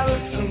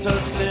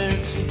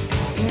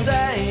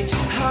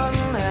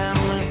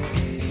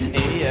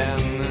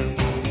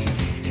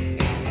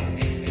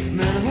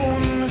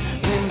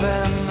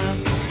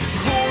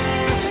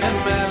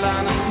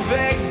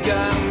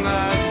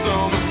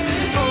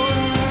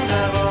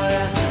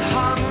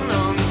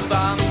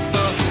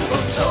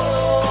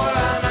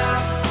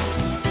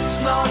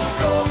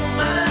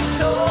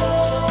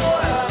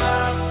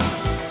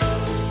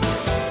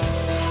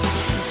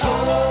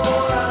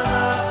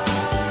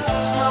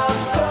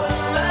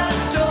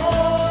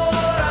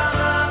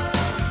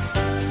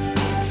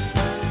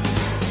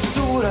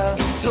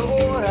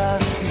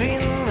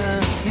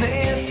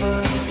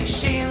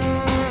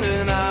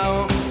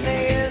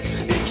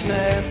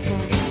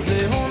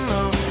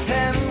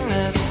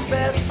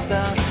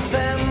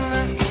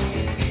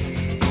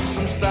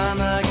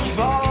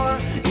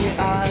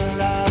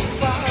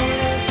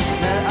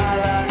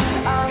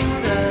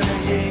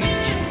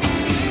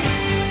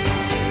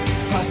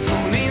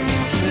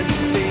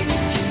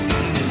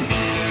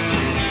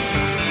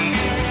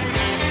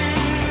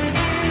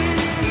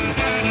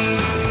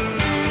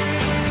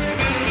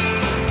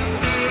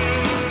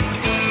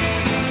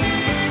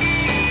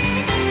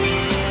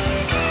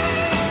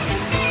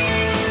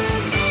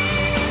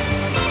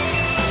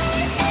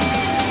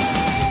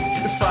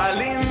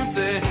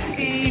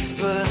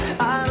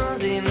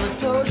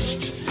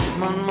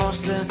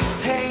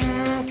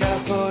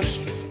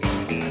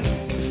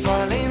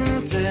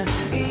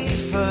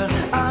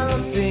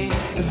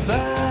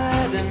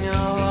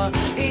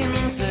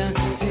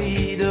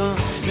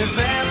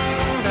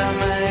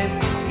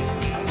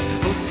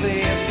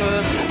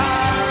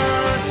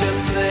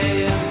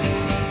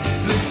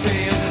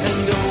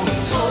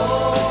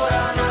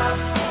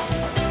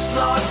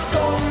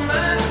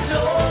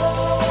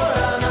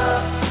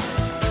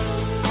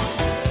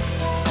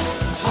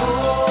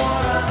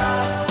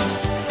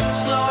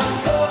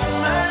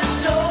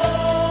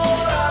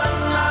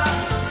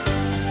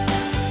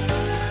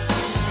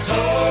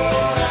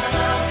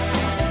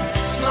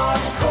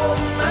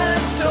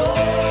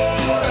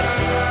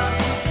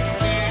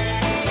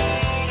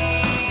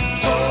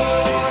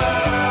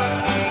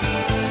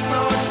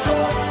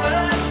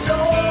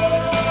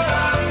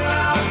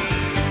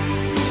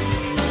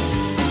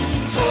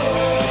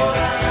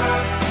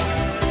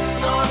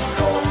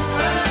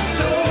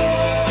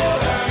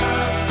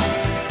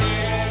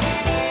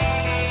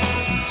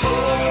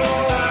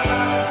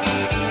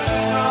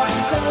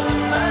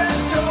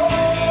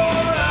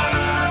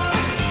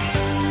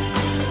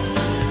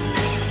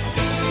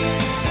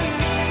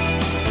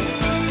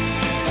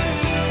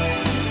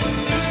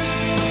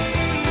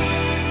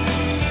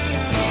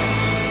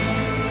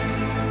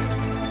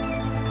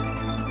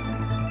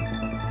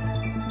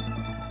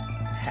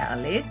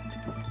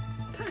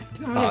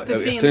 Den var Jag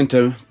jättefin. vet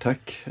inte.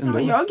 Tack Ja, ändå.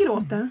 men jag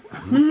gråter.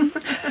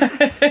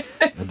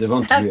 Ja, det var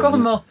inte Här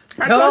kommer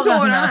Här kommer tårarna.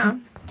 tårarna.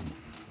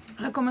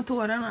 Här kommer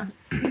tårarna.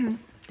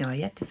 Det var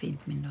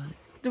jättefint, min darling.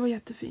 Det var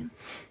jättefint.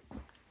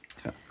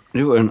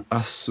 Det var en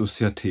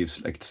associativ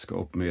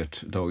släktskap med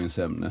ert dagens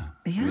ämne.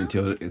 Ja. Som inte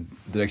jag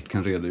direkt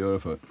kan redogöra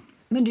för.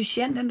 Men du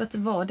kände ändå att det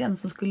var den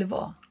som skulle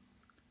vara,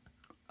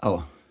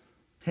 Ja.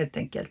 helt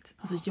enkelt.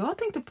 Alltså jag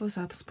tänkte på så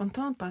här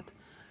spontant på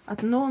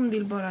att någon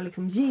vill bara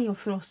liksom ge och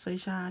frossa i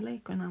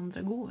kärlek och den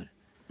andra går.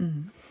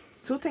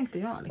 Så tänkte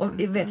jag. Liksom.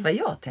 Och jag vet vad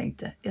jag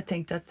tänkte? Jag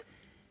tänkte att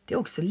det är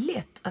också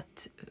lätt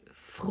att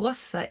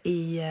frossa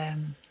i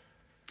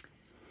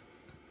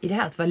det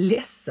här att vara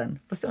ledsen.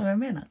 Förstår du vad jag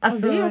menar?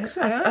 Alltså, det också,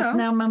 ja. att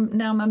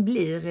när man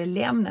blir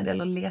lämnad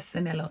eller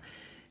ledsen eller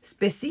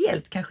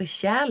speciellt kanske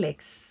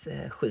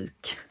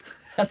kärlekssjuk.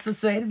 Alltså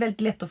så är det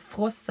väldigt lätt att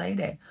frossa i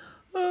det.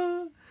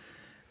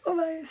 Och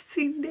vad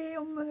synd det är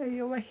om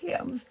mig och vad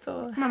hemskt.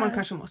 Men man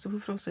kanske måste få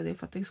frossa i det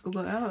för att det ska gå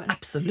över.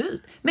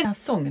 Absolut. Men den här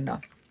sången då?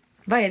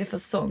 Vad är det för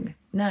sång?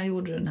 När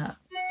gjorde du den här?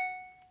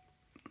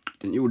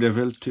 Den gjorde jag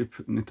väl typ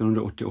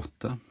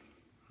 1988.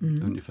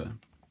 Ungefär.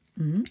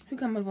 Hur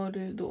gammal var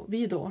du då?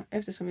 Vi då,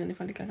 eftersom vi är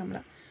ungefär lika gamla.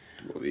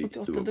 Då var vi,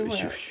 88, då var då vi var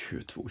jag-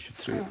 22,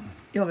 23. Ja.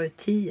 Jag var ju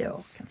 10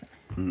 år kan jag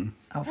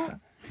säga. 8.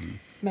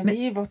 Men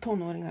vi var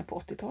tonåringar på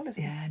 80-talet.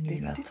 Ja,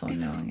 ni var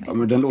tonåringar. Ja,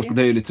 men den låten,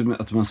 det är ju lite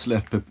med att man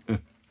släpper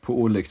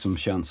på liksom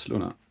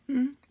känslorna.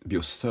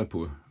 Bjussar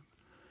på.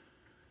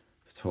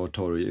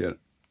 Tar och ger.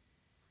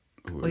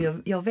 Och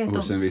jag vet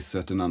Och sen visar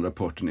att den andra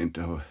parten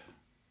inte har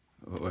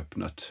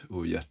öppnat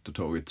och gett och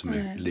tagit som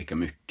är lika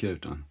mycket.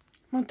 Utan,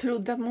 Man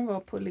trodde att man var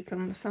på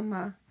liksom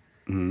samma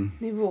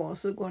nivå och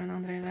så går den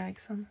andra iväg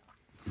sen.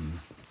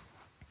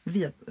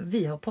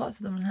 vi har pratat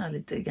om den här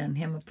lite grann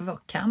hemma på vår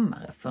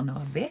kammare för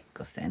några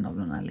veckor sedan av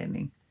någon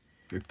anledning.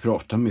 vi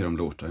pratar mer om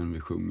låtar än vi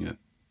sjunger.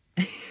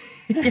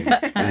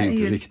 Det är inte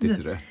just riktigt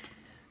nu. rätt.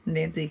 Det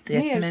är inte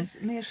riktigt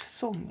rätt. Mer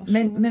sång och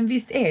Men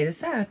visst är det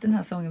så här att den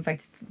här sången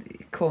faktiskt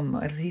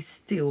kommer, alltså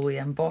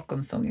historien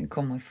bakom sången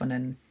kommer från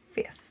en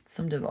fest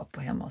som du var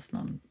på hemma hos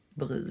någon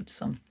brud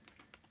som...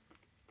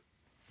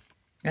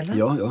 Eller?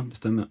 Ja, det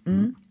stämmer.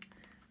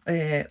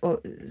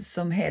 Och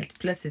som helt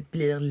plötsligt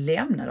blir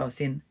lämnad av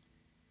sin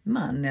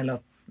man eller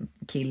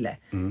kille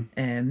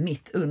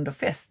mitt under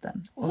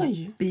festen.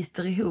 Oj. Och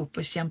biter ihop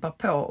och kämpar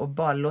på och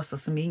bara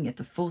låtsas som inget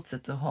och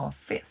fortsätter ha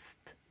fest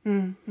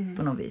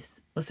på något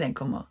vis. Och sen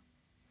kommer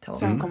tårarna.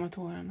 Sen kommer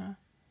tårarna.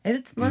 Är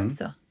det, var det inte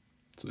så?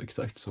 Så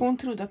exakt så. Hon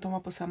trodde att de var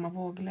på samma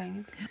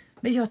våglängd.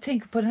 Men jag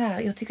tänker på det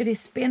här, jag tycker det är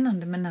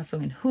spännande med den här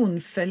sången.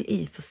 Hon föll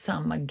i för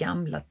samma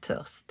gamla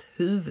törst,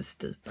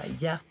 huvudstupa,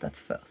 hjärtat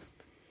först.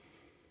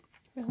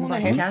 Hon Hon är bara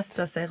häst.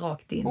 kastade sig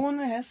rakt in. Hon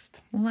är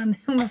häst. Hon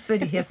var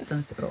född i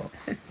hästens år.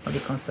 Har vi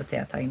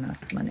konstaterat här innan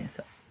att man är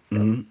så.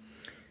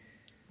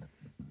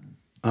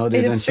 Ja, det är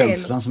Är det den fel?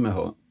 känslan som jag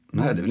har.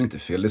 Nej, det är väl inte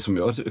fel. Det är som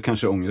jag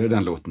kanske ångrar i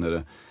den låten när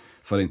det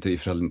faller inte i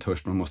för all din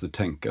törst. Man måste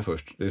tänka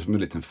först. Det är som en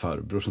liten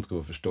farbror som ska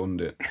vara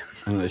förståndig.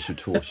 Han är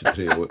 22,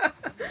 23 år.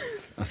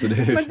 Alltså det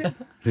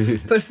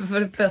är För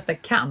det första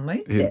kan man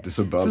ju inte inte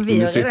så ballt. För Men vi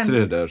nu har sitter redan,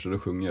 det där så då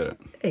sjunger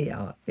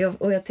jag. ja,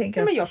 och jag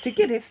tänker Ja, men jag att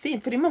tycker det är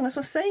fint, för det är många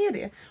som säger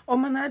det.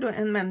 Om man är då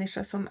en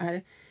människa som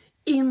är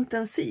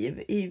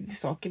intensiv i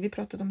saker, vi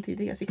pratade om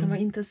tidigare, att vi kan vara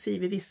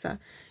intensiv i vissa.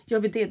 Gör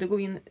vi det, då går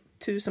vi in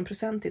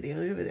 1000% i det,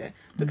 och gör vi det.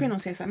 Då kan ju någon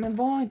säga så här, men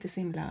var inte så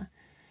himla...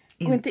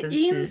 Gå inte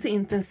in så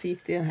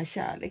intensivt i den här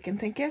kärleken.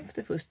 Tänk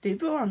efter först. Det är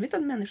vanligt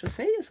att människor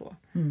säger så.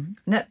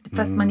 nej,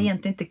 fast man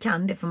egentligen inte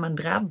kan det för man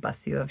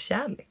drabbas ju av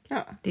kärlek.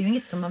 Ja. Det är ju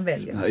inget som man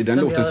väljer. Nej, i den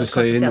Som vi låten har så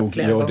säger konstaterat nog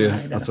flera jag gånger i det.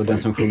 denna Alltså den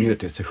som sjunger det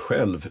till sig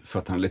själv för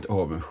att han är lite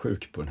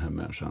avundsjuk på den här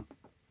människan.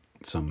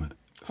 Som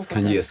fått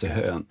kan ge älska. sig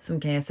hän.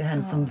 som kan ge sig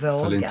hän, som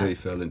Fall inte vågar. i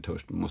för din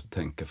törst, man måste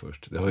tänka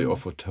först. Det har jag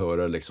fått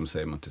höra, liksom,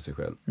 säger man till sig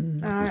själv.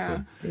 Ja,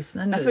 ja.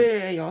 Lyssna nu. Därför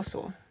är jag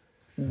så.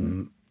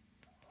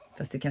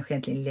 Fast du kanske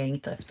egentligen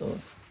längtar efter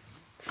att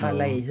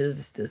falla i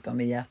huvudstupa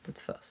med hjärtat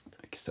först.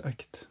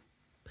 Exakt.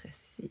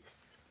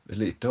 Precis. Det är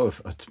lite av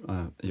att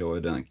jag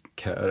är den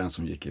kären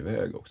som gick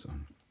iväg också.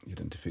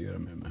 Identifierar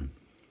mig med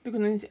Du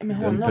kunde inte med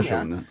den honom, ja.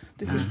 personen.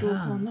 Du förstod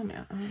honom,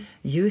 ja.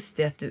 Just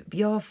det, att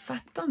jag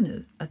fattar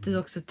nu att du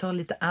också tar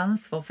lite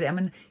ansvar för det.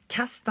 Men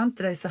kasta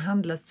inte dig så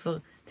handlöst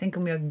för tänk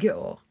om jag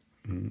går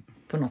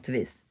på något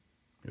vis.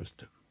 Just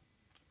det.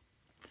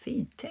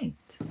 Fint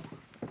tänkt.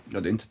 Ja,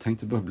 det är inte tänkt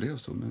att det bara blev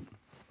så, men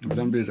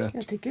ibland blir det rätt.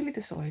 Jag tycker det är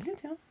lite sorgligt,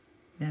 ja.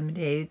 Nej, men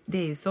det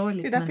är ju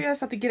sorgligt. Det är därför men jag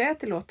satt och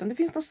grät i låten. Det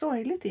finns något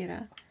sorgligt i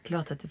det.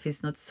 klart att det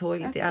finns något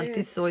sorgligt. Det är Att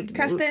alltid sorgligt.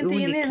 Kasta inte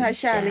in i den här Olycklig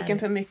kärleken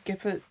för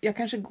mycket, för jag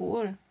kanske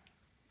går.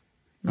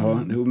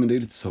 Ja, jo, men det är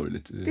lite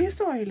sorgligt. Det är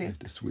sorgligt.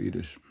 Lite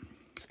Swedish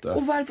stuff.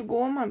 Och varför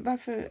går man?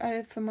 Varför är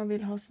det för man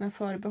vill ha sina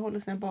förbehåll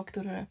och sina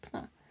bakdörrar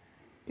öppna?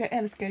 Jag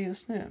älskar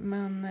just nu,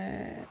 men...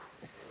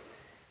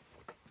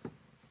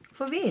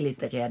 För vi är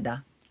lite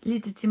rädda.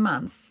 Lite till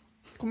mans.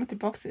 kommer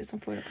tillbaka till det som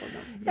förra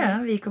podden. Ja,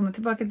 vi kommer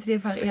tillbaka till det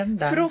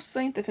varenda.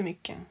 Frossa inte för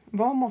mycket.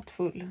 Var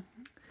måttfull.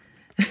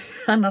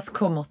 Annars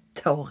kommer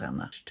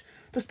tårarna.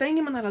 Då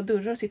stänger man alla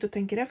dörrar och sitter och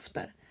tänker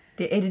efter.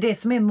 Är det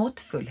som är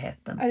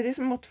måttfullheten? Är det det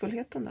som är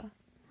måttfullheten då?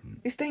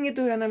 Vi stänger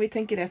dörrarna, vi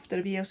tänker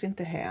efter, vi ger oss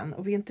inte hän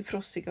och vi är inte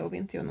frossiga och vi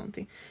inte gör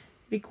någonting.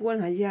 Vi går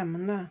den här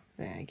jämna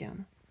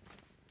vägen.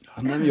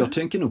 Ja, nej, men jag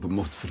tänker nog på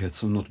måttfullhet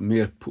som något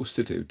mer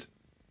positivt.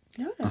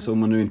 Gör det? Alltså om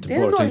man nu inte Det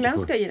är bara det tänker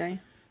norrländska på... i dig.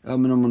 Ja,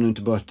 men om man nu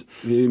inte bara...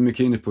 Vi är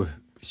mycket inne på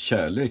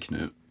kärlek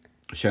nu.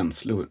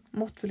 Känslor.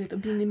 Måttfullhet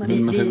och Vi,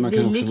 minimalism. man kan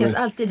vi också lyckas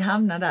vara- alltid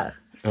hamna där.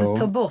 Så Ja.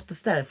 ta bort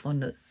oss därifrån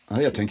nu.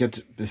 Ja, jag tänker att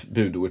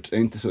budord är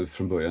inte så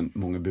från början,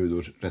 många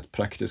budord rätt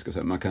praktiska. Så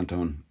här. Man kan inte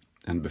ha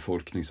en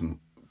befolkning som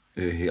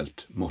är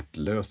helt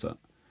måttlösa.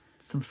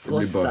 Som blir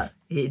frossar bara-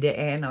 i det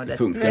ena och Det det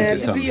funkar Nej,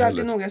 inte i det blir ju alltid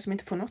samhället. några som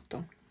inte får något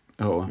då.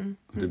 Ja,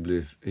 och det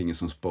blir ingen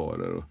som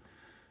sparar och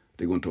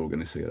det går inte att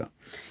organisera.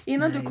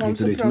 Innan Nej, du kom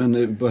Inte så riktigt,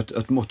 men bara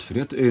att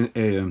måttfullhet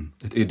är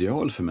ett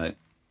ideal för mig.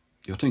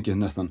 Jag tänker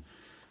nästan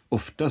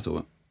ofta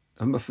så.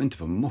 Ja, varför inte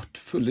vara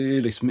måttfull? Det är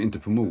ju liksom inte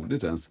på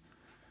modet ens.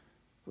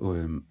 Och,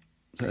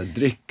 så här,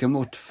 dricka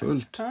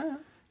måttfullt. Ja.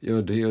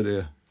 Gör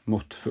det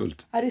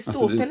måttfullt.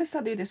 Aristoteles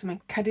hade ju det som en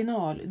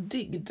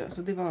kardinaldygd.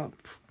 Alltså det var...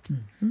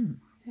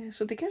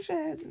 Så det kanske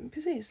är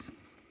precis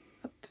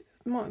att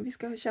vi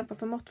ska kämpa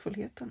för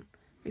måttfullheten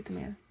lite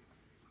mer.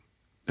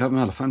 Ja, men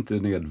i alla fall inte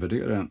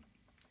nedvärdera den,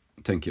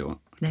 tänker jag.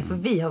 Nej, för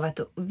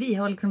vi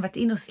har liksom varit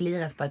inne och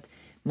slirat på att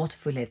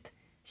måttfullhet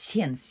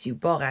känns ju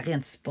bara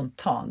rent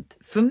spontant,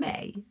 för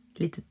mig,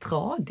 lite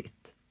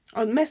tradigt.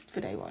 Ja, mest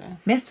för dig var det.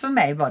 Mest för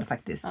mig var det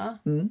faktiskt. Ja.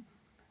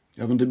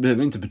 Ja, men det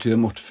behöver inte betyda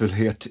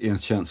måttfullhet i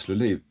ens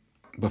känsloliv.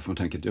 Bara för att man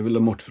tänker att jag vill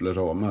ha måttfulla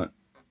ramar.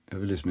 Jag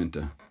vill liksom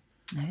inte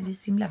Nej, du är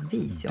så himla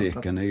vis, Jakob.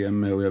 deka ner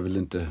mig och jag vill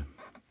inte...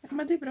 Ja,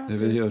 men det är bra. Jag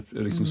vill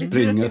liksom Det är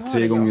tur att vi springa har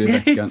 3 det, gånger i Det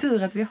är veckan.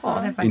 tur att vi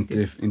har det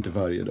faktiskt. Inte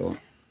varje dag.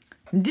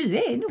 Du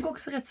är nog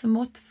också rätt så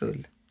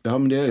måttfull. Ja,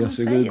 men det är Kan man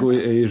alltså, säga jag så?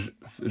 är ju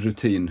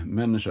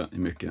rutinmänniska i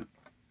mycket.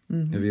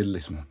 Jag vill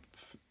liksom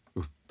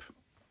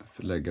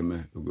lägga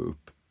mig och gå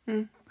upp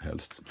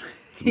helst.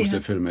 Så måste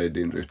jag följa med i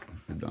din rytm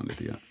ibland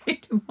lite grann.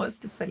 Du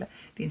måste följa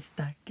din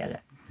stackare.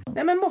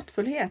 Nej, men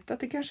måttfullhet, att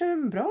det kanske är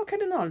en bra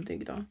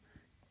kardinaldygd då.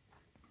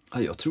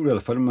 Ja, jag tror i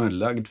alla fall om man är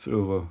lagd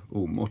för att vara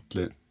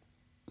omåttlig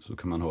så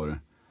kan man ha det.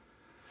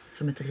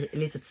 Som ett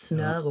litet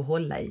snöre att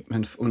hålla i.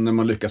 Men och när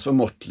man lyckas vara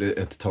måttlig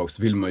ett tag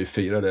så vill man ju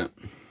fira det.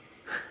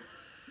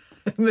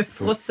 Med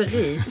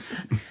frosseri.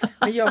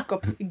 Med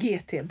Jakobs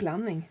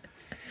GT-blandning.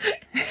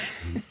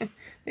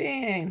 Det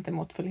är inte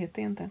måttfullhet,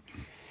 det är inte.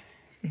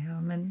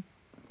 Ja, men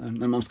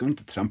Men man ska väl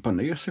inte trampa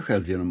ner sig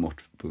själv genom mått.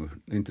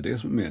 Det är inte det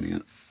som är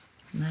meningen.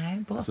 nej,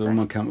 bra Alltså, sagt.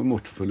 man kan vara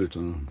måttfull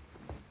utan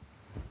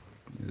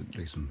att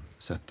liksom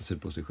sätta sig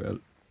på sig själv.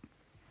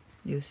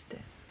 Just det.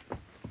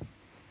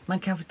 Man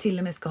kanske till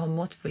och med ska ha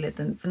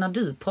måttfullheten. För när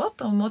du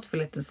pratar om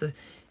måttfullheten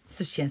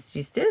så känns det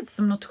ju istället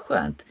som något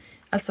skönt.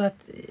 Alltså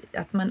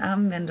att man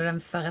använder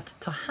den för att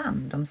ta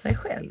hand om sig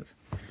själv.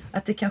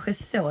 Att det kanske är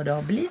så det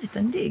har blivit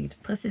en dygd.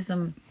 Precis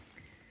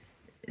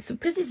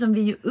som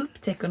vi ju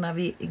upptäcker när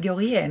vi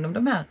går igenom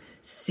de här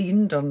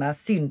synderna,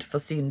 synd för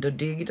synd och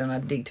dygderna,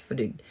 dygd för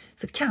dygd.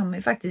 Så kan man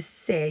ju faktiskt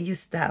se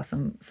just det här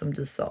som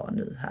du sa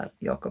nu här,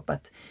 Jakob,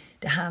 att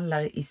det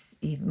handlar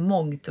i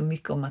mångt och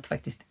mycket om att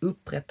faktiskt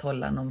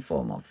upprätthålla någon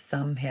form av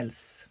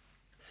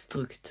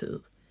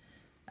samhällsstruktur.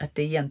 Att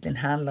det egentligen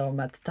handlar om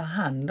att ta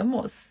hand om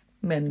oss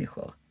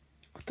människor.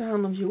 Och ta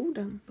hand om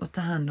jorden. Och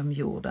ta hand om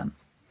jorden.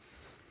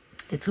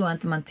 Det tror jag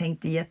inte man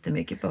tänkte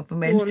jättemycket på Nej,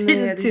 medeltiden,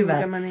 det gjorde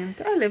tyvärr. man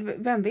inte. Eller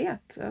vem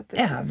vet? Att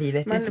Ja, vi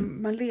vet inte.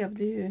 man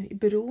levde ju i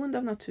beroende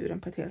av naturen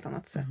på ett helt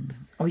annat sätt.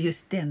 Och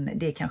just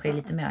det kanske är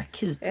lite mer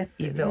akut i Ett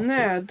vår tid.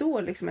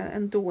 nödår, liksom,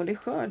 en dålig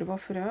skörd var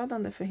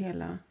förödande för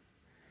hela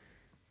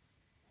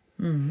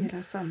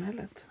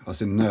samhället.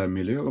 Alltså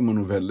närmiljö var man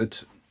nog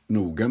väldigt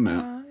noga med.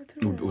 Ja, jag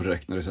tror det. Och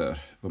räknade så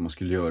här vad man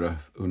skulle göra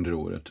under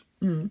året.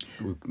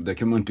 Och där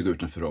kan man inte gå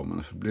utanför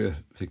ramarna för det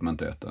fick man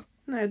inte äta.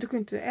 Nej, du kan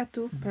inte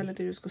äta upp heller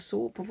det du ska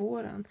så på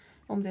våren.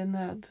 Om det är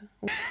nöd.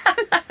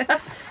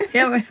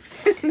 Ja, men,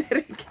 Det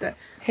räckte.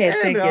 helt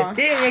Det är bra. enkelt.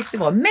 Det räckte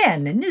bra.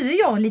 Men nu är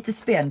jag lite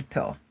spänd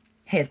på,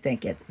 helt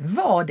enkelt,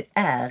 vad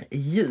är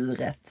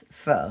djuret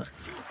för?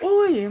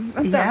 Oj,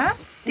 vänta. Ja,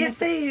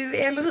 detta är ju,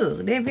 eller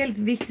hur? Det är en väldigt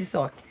viktig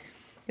sak.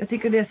 Jag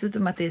tycker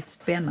dessutom att det är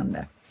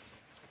spännande.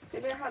 Se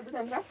vad jag hade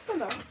den lappen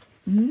då.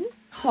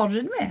 Har du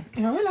den med?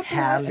 Ja, lappen.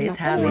 Härligt,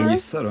 lappen. härligt. Får jag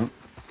gissa då?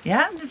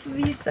 Ja, du får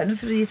gissa. Nu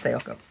får du gissa,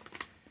 Jakob.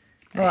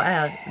 Vad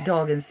är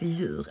dagens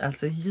djur?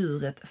 Alltså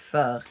djuret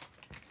för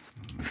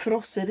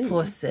Frosseri.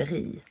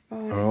 frosseri.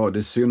 Ja, det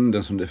är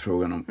synden som det är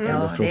frågan om. Eller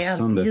Ja, det är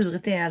frossandet.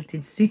 djuret är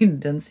alltid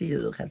syndens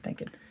djur, helt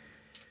enkelt.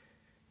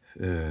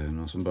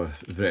 Någon som bara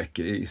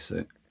vräker i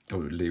sig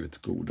av livets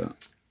goda.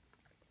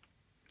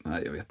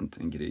 Nej, jag vet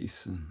inte. En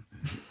gris, en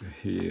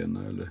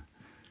hyena eller...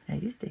 Ja,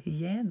 just det.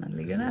 Hyenan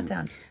ligger nära till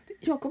hans.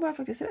 Jakob har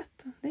faktiskt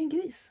rätt. Det är en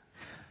gris.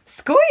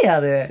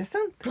 Skojar du? Det är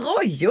sant. Bra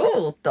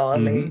gjort,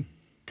 darling.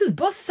 Du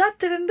bara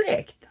satte den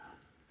direkt.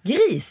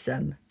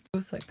 Grisen.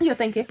 Jag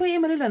tänker på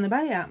Emil i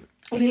Lönneberga.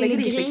 Och Lilla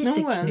lilla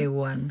griseknoen.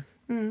 griseknoen.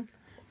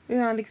 Hur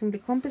han liksom blir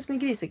kompis med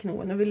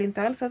griseknoen. Och vill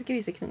inte alls att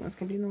griseknoen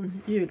ska bli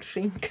någon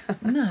julskinka.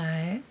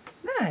 Nej,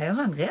 och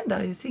han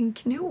räddar ju sin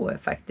knoe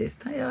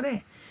faktiskt. Han gör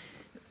det.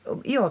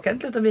 jag kan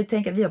inte låta bli att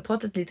tänka, vi har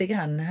pratat lite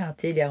grann här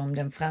tidigare om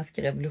den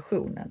franska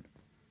revolutionen.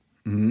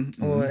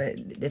 Och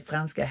det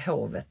franska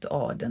hovet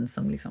och adeln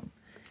som liksom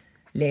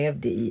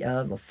levde i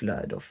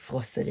överflöd och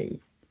frosseri,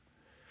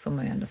 får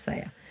man ju ändå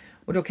säga.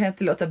 Och då kan jag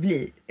inte låta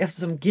bli,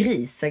 eftersom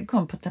grisen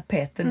kom på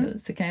tapeten nu,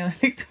 så kan jag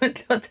liksom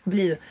inte låta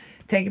bli att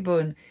tänka på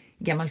en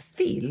gammal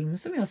film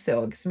som jag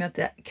såg, som jag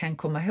inte kan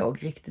komma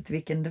ihåg riktigt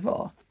vilken det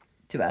var.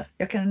 Tyvärr.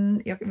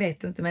 Jag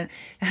vet inte, men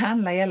det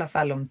handlar i alla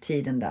fall om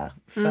tiden där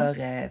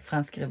för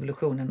franska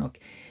revolutionen, och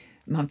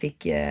man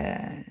fick,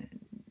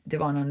 det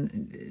var någon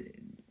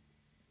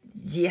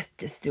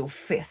jättestor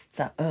fest,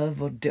 så här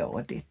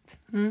överdådigt,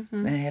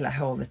 med hela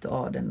hovet och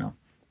adeln och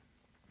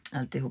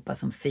alltihopa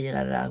som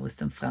firade där hos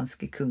den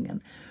franske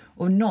kungen.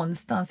 Och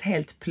någonstans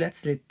helt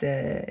plötsligt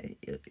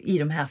i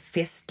de här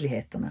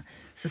festligheterna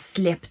så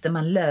släppte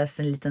man lös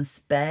en liten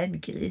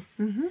spädgris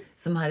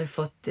som hade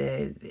fått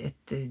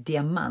ett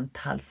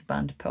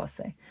diamanthalsband på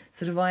sig.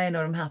 Så det var en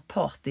av de här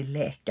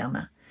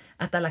partylekarna.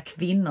 Att alla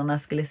kvinnorna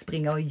skulle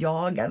springa och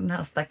jaga den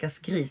här stackars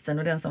grisen,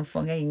 och den som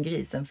fångade in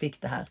grisen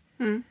fick det här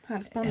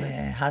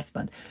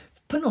halsband.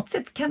 På något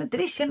sätt kan inte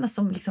det kännas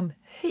som liksom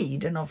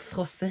höjden av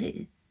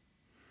frosseri.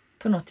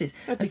 På något vis.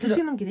 Jag tycker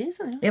synd om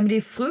grisen. Ja, men det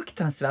är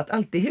fruktansvärt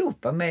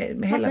alltihopa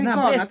med hela den här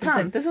galna berättelsen.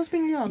 tanter som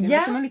springer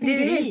jagande som en liten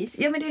gris.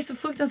 Ja, men det är så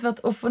fruktansvärt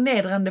och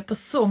förnedrande på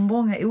så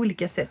många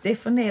olika sätt. Det är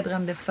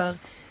förnedrande för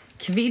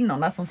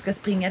kvinnorna som ska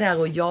springa där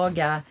och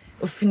jaga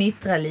och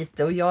fnittra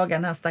lite och jaga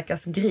den här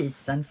stackars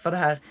grisen för det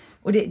här.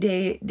 Och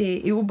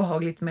det är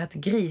obehagligt med att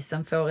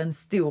grisen får en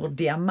stor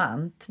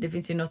diamant. Det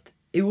finns ju något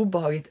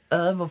obehagligt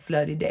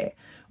överflöd i det.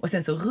 Och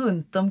sen så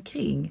runt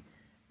omkring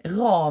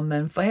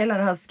ramen för hela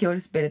det här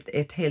skådespelet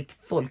är ett helt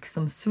folk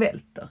som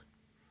svälter.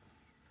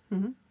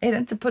 Är det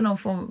inte på någon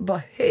form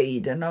bara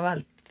höjden av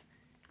allt?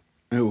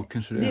 Jo,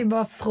 kanske det. Det är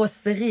bara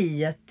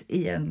frosseriet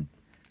i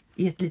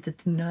ett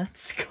litet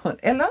nötskal,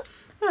 eller?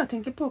 Ja, jag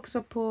tänker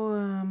också på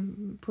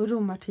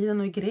romartiden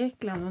och i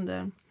Grekland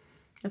under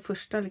de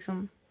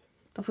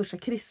första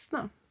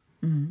kristna.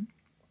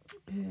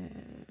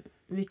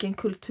 Vilken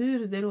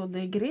kultur det rådde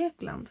i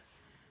Grekland.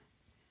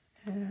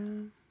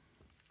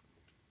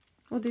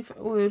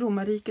 Och i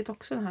romarriket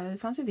också. Det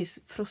fanns ju viss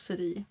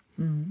frosseri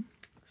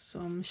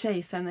som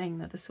kejsaren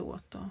ägnade sig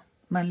åt.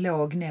 Man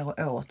låg ner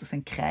och åt och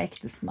sen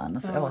kräktes man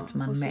och så åt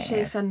man och så mer.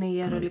 kejsaren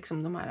ner och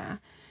liksom de här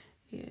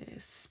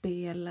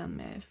spelen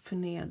med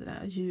förnedra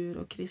djur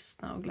och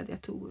kristna och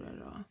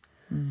gladiatorer.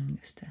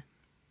 Just det.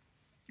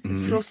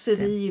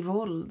 Frosseri i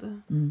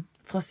våld.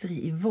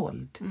 Frosseri i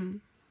våld.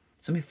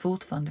 Som ju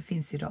fortfarande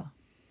finns idag.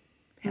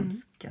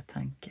 Hemska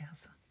tanke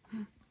alltså.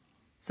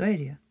 Så är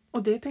det ju.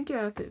 Och det tänker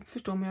jag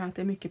förstår man ju att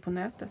det är mycket på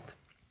nätet.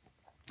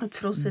 Ett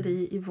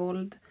frosseri i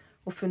våld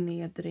och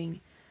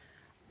förnedring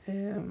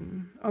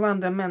av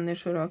andra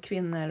människor och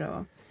kvinnor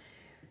och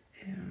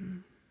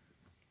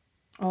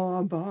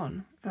av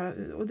barn.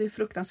 Och det är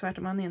fruktansvärt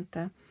om man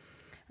inte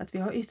att vi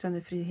har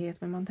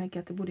yttrandefrihet, men man tänker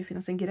att det borde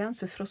finnas en gräns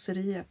för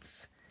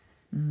frosseriets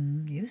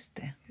Just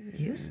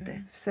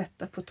det.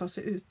 sätt att få ta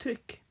sig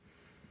uttryck.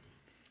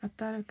 Att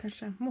där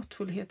kanske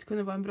måttfullhet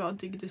kunde vara en bra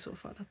dygd i så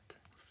fall. Att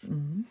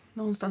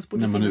någonstans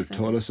borde när man finnas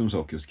uttalar sig om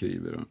saker och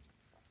skriver. Då.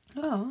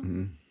 Ja.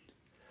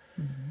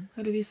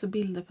 Eller visar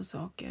bilder på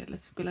saker eller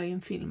spelar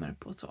in filmer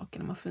på saker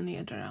när man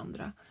förnedrar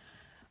andra.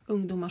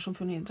 Ungdomar som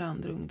förnedrar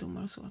andra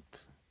ungdomar och så.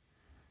 Att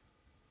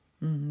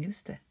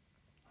just det.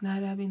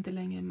 när är vi inte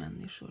längre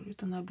människor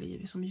utan när blir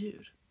vi som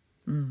djur.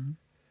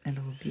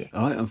 Eller objekt.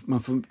 Ja,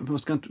 man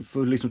ska inte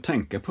få liksom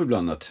tänka på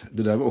ibland att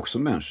det där var också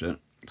människor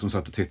som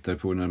satt och tittade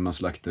på när man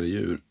slaktade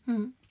djur.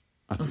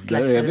 Att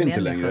där är vi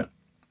inte längre.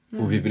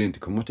 Och vi vill inte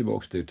komma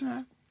tillbaka dit.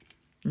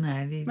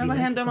 Nej, men vad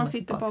händer om man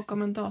sitter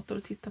bakom en dator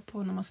och tittar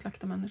på när man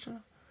slaktar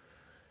människor?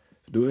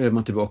 Då är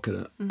man tillbaka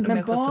där.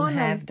 Men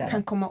barnen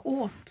kan komma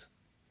åt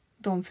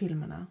de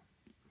filmerna.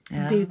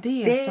 Ja, det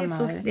är det som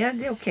är... Ja,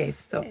 det är okej,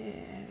 förstå.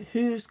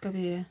 Hur ska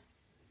vi...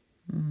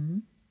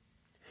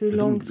 Hur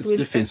långt ska vi...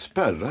 Det finns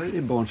spärrar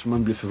i barn som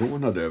man blir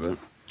förvånad över.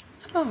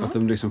 Att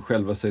de liksom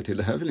själva säger till,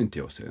 det här vill inte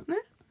jag se.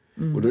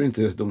 Och då är det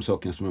inte de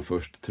sakerna som man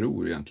först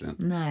tror egentligen.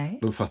 Nej.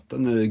 De fattar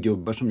när det är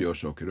gubbar som gör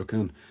saker, då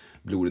kan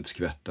blodet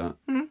skvätta.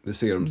 Det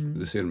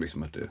ser de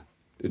liksom att det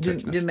är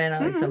tecknat. Du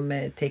menar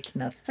liksom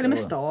tecknat? Eller med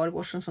Star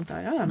Wars och sånt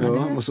där.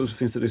 Ja, och så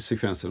finns det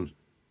sekvenser.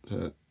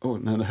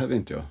 Nej, det här vill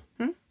inte jag.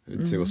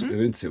 Jag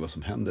vill inte se vad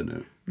som händer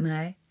nu.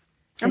 Nej.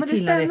 Men det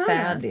är när det är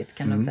färdigt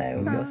kan de säga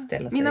och gå och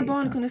ställa sig. Mina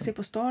barn kunde se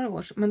på Star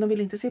Wars, men de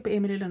ville inte se på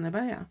Emil i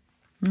Lönneberga.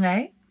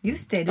 Nej,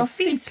 just det. Det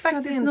finns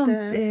faktiskt något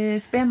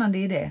spännande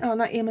i det. Ja,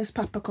 när Emils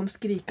pappa kom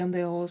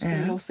skrikande och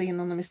skulle låsa in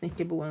honom i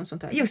snickerboen och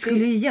sånt där. Jag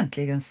skulle ju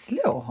egentligen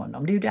slå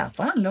honom. Det är ju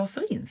därför han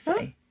låser in sig.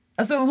 Ja.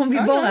 Alltså om vi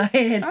bara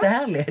är helt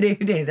ärliga, det är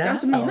ju det där.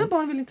 Alltså mina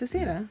barn vill inte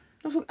se det.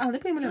 De såg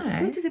aldrig på Emil.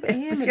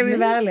 Ska vi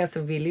vara ärliga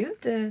så vill ju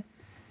inte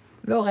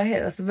våra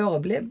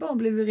barn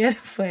blev ju rädda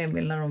för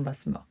Emil när de var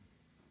små.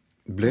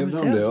 Blev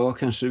de det? Ja,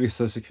 kanske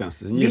vissa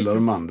sekvenser. Sen gillar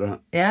de andra.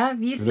 Ja,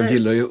 De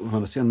gillar ju å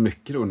andra sidan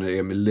mycket då när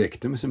Emil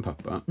lekte med sin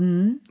pappa.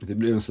 Det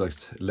blev en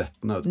slags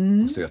lättnad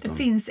att se att det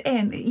finns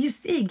en,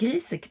 just i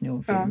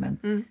Griseknon-filmen.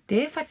 Ja.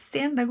 Det är faktiskt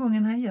den enda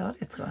gången han gör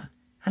det, tror jag.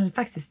 Han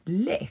faktiskt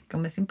leker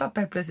med sin pappa,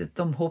 helt plötsligt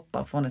de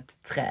hoppar från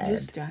ett träd.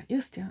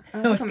 Just ja.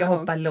 De ska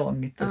hoppa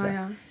långt och så.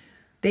 Ja.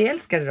 Det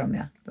älskade de,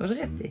 ja. Det var det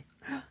rätt i.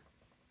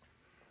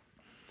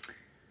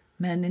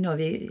 Men nu har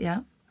vi,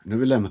 Nu har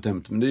vi lämnat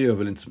ämnet, men det gör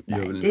väl inte,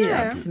 det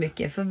gör inte så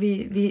mycket. För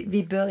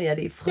vi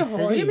började i frosseriet.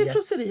 Det har ju med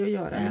frosseri att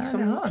göra. Ja, liksom.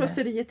 det har det.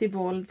 Frosseriet i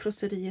våld,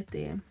 frosseriet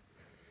i...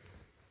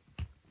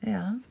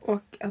 Ja.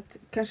 Och att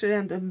kanske det är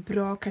ändå en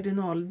bra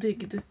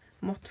kardinaldygd,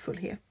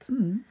 måttfullhet.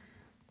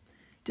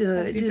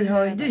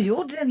 Du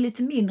gjorde den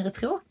lite mindre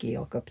tråkig,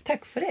 Jakob.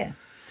 Tack för det.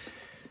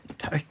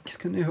 Tack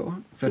ska ni ha.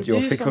 För att Det är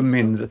jag ju fick vara sånt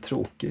mindre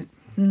tråkig.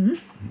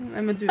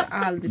 Nej, men du är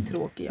aldrig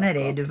tråkig, Jakob. Nej,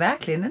 det är du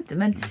verkligen inte.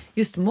 Men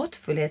just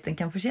måttfullheten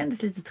kanske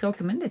kändes lite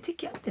tråkig, men det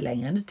tycker jag inte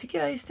längre. Nu tycker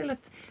jag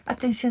istället att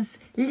den känns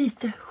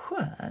lite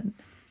skön.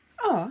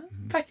 Ja,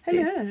 Faktiskt.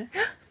 eller hur?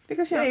 Vi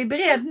kanske Jag är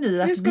beredd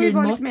nu att nu ska bli vi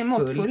vara lite mer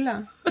måttfull.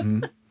 måttfulla.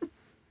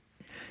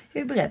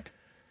 Jag är beredd.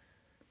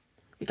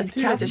 Vilken Att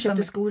tur att jag kasta köpte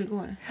mig. skor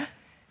igår.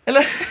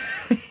 Eller?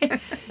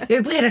 Jag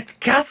är beredd att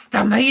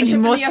kasta mig in Jag i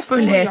köpte nya skor,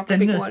 Jakob, måttfullheten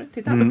nu. igår.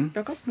 Titta,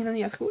 Jakob, mina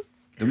nya skor.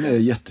 De är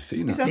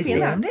jättefina. Visst är de Visst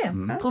är de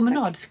fina? det?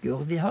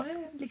 Promenadskor. Vi har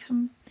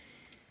liksom...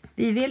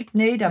 Vi är väldigt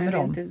nöjda Nej, med det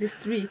är dem. inte. Det är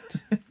street,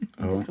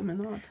 Ja. inte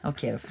promenad.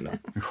 Okej, förlåt.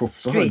 Men shoppa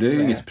Streetwear. det är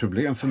inget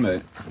problem för mig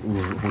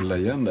att hålla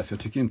igen där. För jag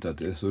tycker inte att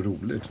det är så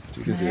roligt. Jag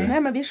tycker att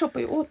Nej, men vi shoppar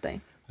ju åt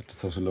dig. att det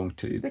tar så lång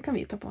tid. Det kan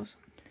vi ta på oss.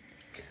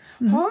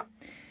 Ja,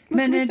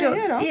 vad ska vi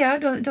säga då?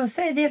 Ja, då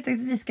säger vi helt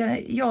enkelt att vi ska...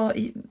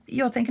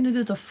 Jag tänker nu gå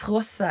ut och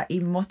frossa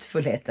i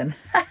måttfullheten.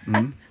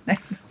 Nej.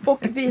 Och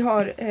vi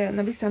har,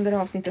 när vi sänder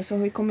avsnittet så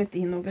har vi kommit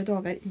in några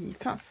dagar i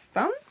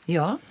fastan.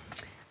 Ja.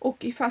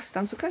 Och i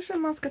fastan så kanske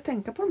man ska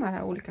tänka på de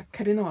här olika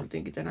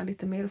kardinaldygderna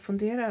lite mer och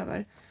fundera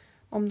över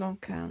om de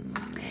kan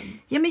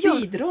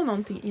bidra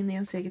någonting in i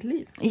ens eget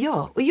liv.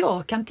 Ja, och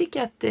jag kan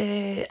tycka att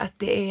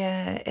det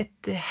är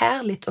ett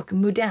härligt och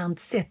modernt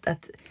sätt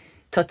att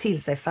ta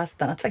till sig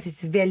fastan. Att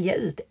faktiskt välja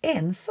ut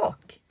en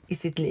sak i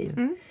sitt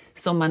liv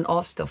som man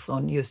avstår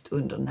från just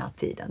under den här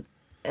tiden.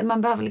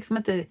 Man behöver liksom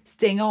inte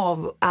stänga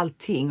av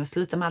allting och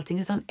sluta med allting,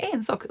 utan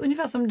en sak,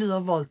 ungefär som du har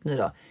valt nu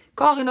då.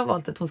 Karin har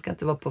valt att hon ska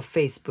inte vara på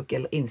Facebook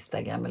eller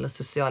Instagram eller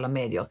sociala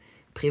medier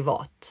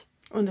privat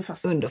under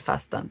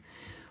fastan.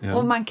 Ja.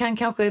 Och man kan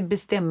kanske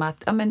bestämma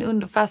att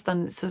under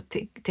fastan så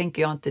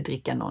tänker jag inte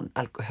dricka någon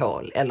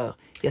alkohol eller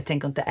jag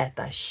tänker inte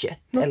äta kött.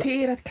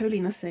 Notera att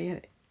Carolina säger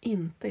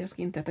inte, jag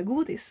ska inte äta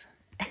godis.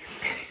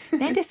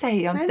 Nej, det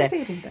säger jag inte. Nej, det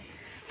säger du inte.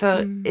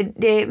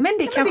 Men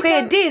det kanske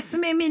är det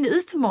som är min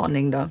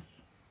utmaning då.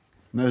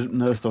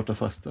 När startar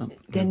fastan?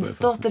 Den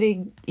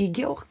startade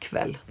igår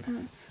kväll.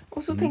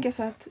 Och så tänker jag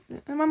så att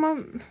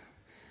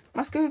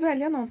man ska ju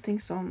välja någonting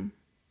som...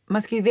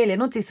 Man ska ju välja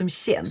någonting som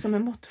känns. Som är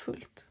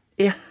måttfullt.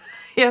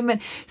 Ja, men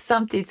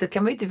samtidigt så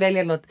kan man ju inte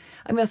välja något...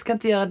 Jag ska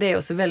inte göra det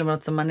och så väljer man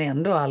något som man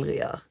ändå aldrig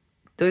gör.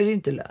 Då är det ju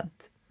inte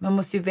lönt. Man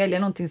måste ju välja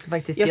någonting som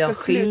faktiskt gör skillnad. Jag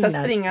ska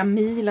sluta springa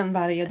milen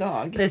varje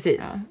dag.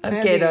 Precis. Ja.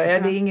 Okej då, det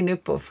är ingen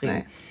uppoffring.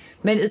 Nej.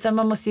 Men utan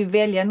man måste ju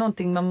välja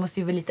någonting, man måste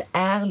ju vara lite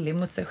ärlig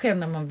mot sig själv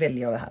när man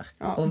väljer det här.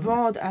 Ja, och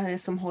vad är det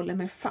som håller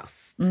mig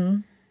fast?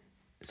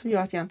 Som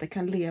gör att jag inte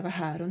kan leva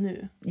här och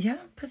nu. Ja,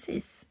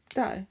 precis.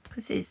 Där.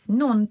 Precis,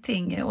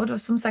 någonting. Och då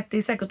som sagt, det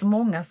är säkert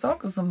många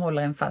saker som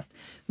håller en fast.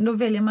 Men då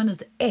väljer man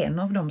ut en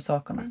av de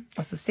sakerna.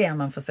 Och så ser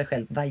man för sig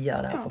själv, vad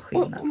gör det här för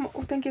skillnad?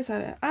 Och tänker så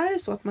här, är det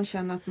så att man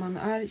känner att man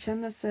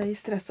känner sig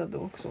stressad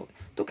också,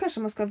 då kanske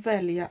man ska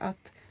välja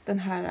att den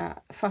här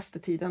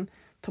fastetiden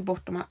ta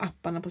bort de här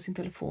apparna på sin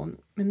telefon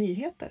med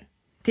nyheter.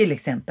 Till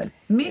exempel.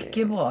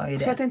 Mycket bra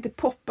idé. Så att det inte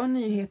poppar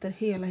nyheter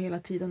hela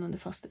tiden under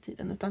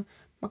fastetiden. Utan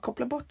man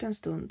kopplar bort en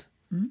stund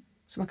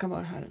så man kan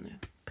vara här och nu.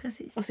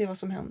 Precis. Och se vad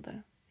som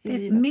händer i det är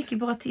livet. Mycket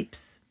bra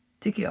tips,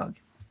 tycker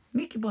jag.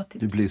 Mycket bra tips.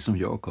 Du blir som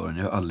jag, Karin.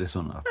 Jag har aldrig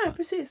sådana appar. Nej,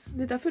 precis.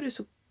 Det är därför du är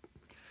så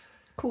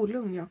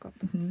cool, Jakob.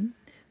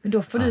 Men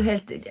då får du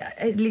helt,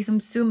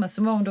 liksom summa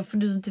summarum, då får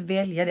du inte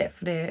välja det.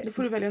 För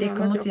det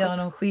kommer inte göra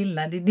någon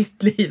skillnad i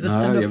ditt liv.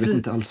 Nej, jag vet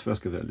inte alls vad jag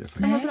ska välja.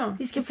 Nej, bra.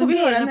 Vi ska får vi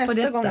höra på nästa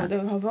detta. gång vad du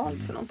har valt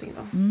för någonting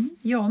då.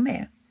 Jag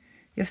med.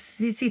 Jag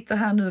sitter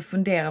här nu och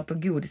funderar på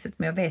godiset,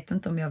 men jag vet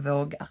inte om jag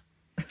vågar.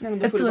 Nej, men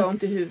då får du vara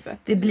ont i huvudet.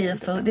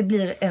 Det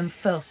blir en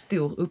för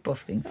stor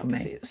uppoffring för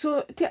mig.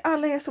 Så till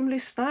alla er som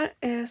lyssnar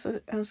så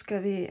önskar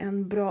vi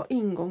en bra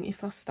ingång i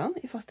fastan,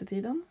 i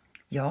fastetiden.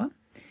 Ja,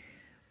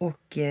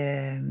 och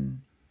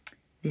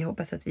vi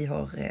hoppas att vi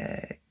har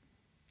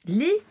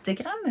lite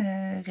grann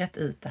rätt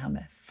ut det här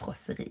med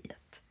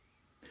frosseriet.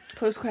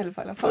 För oss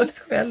själva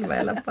i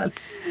alla fall.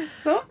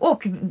 Så.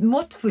 Och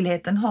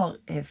måttfullheten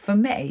har för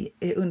mig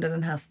under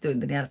den här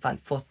stunden i alla fall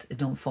fått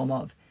någon form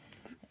av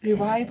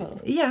revival.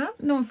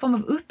 Någon form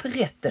av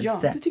upprättelse.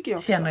 Ja, det tycker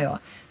jag känner jag.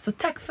 Så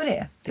tack för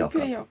det, Jakob. Tack för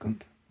det,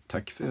 Jakob.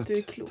 Tack för att du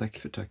är klok.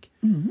 Tack.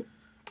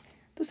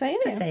 Då säger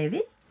vi. Det säger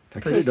vi.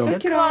 Tack Puss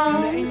och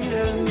kram.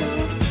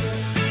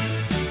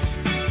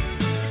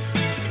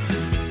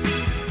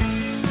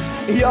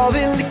 Jag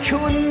vill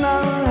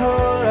kunna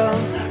höra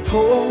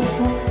på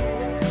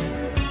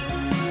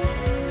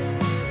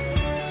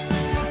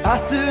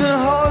att du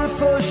har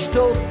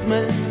förstått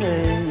mig.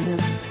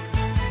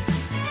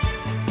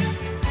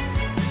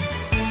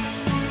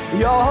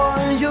 Jag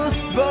har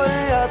just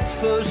börjat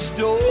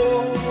förstå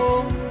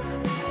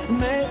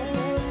mig.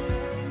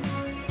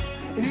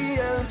 Vi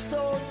hjälps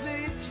åt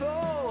vi två,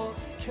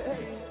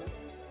 okay.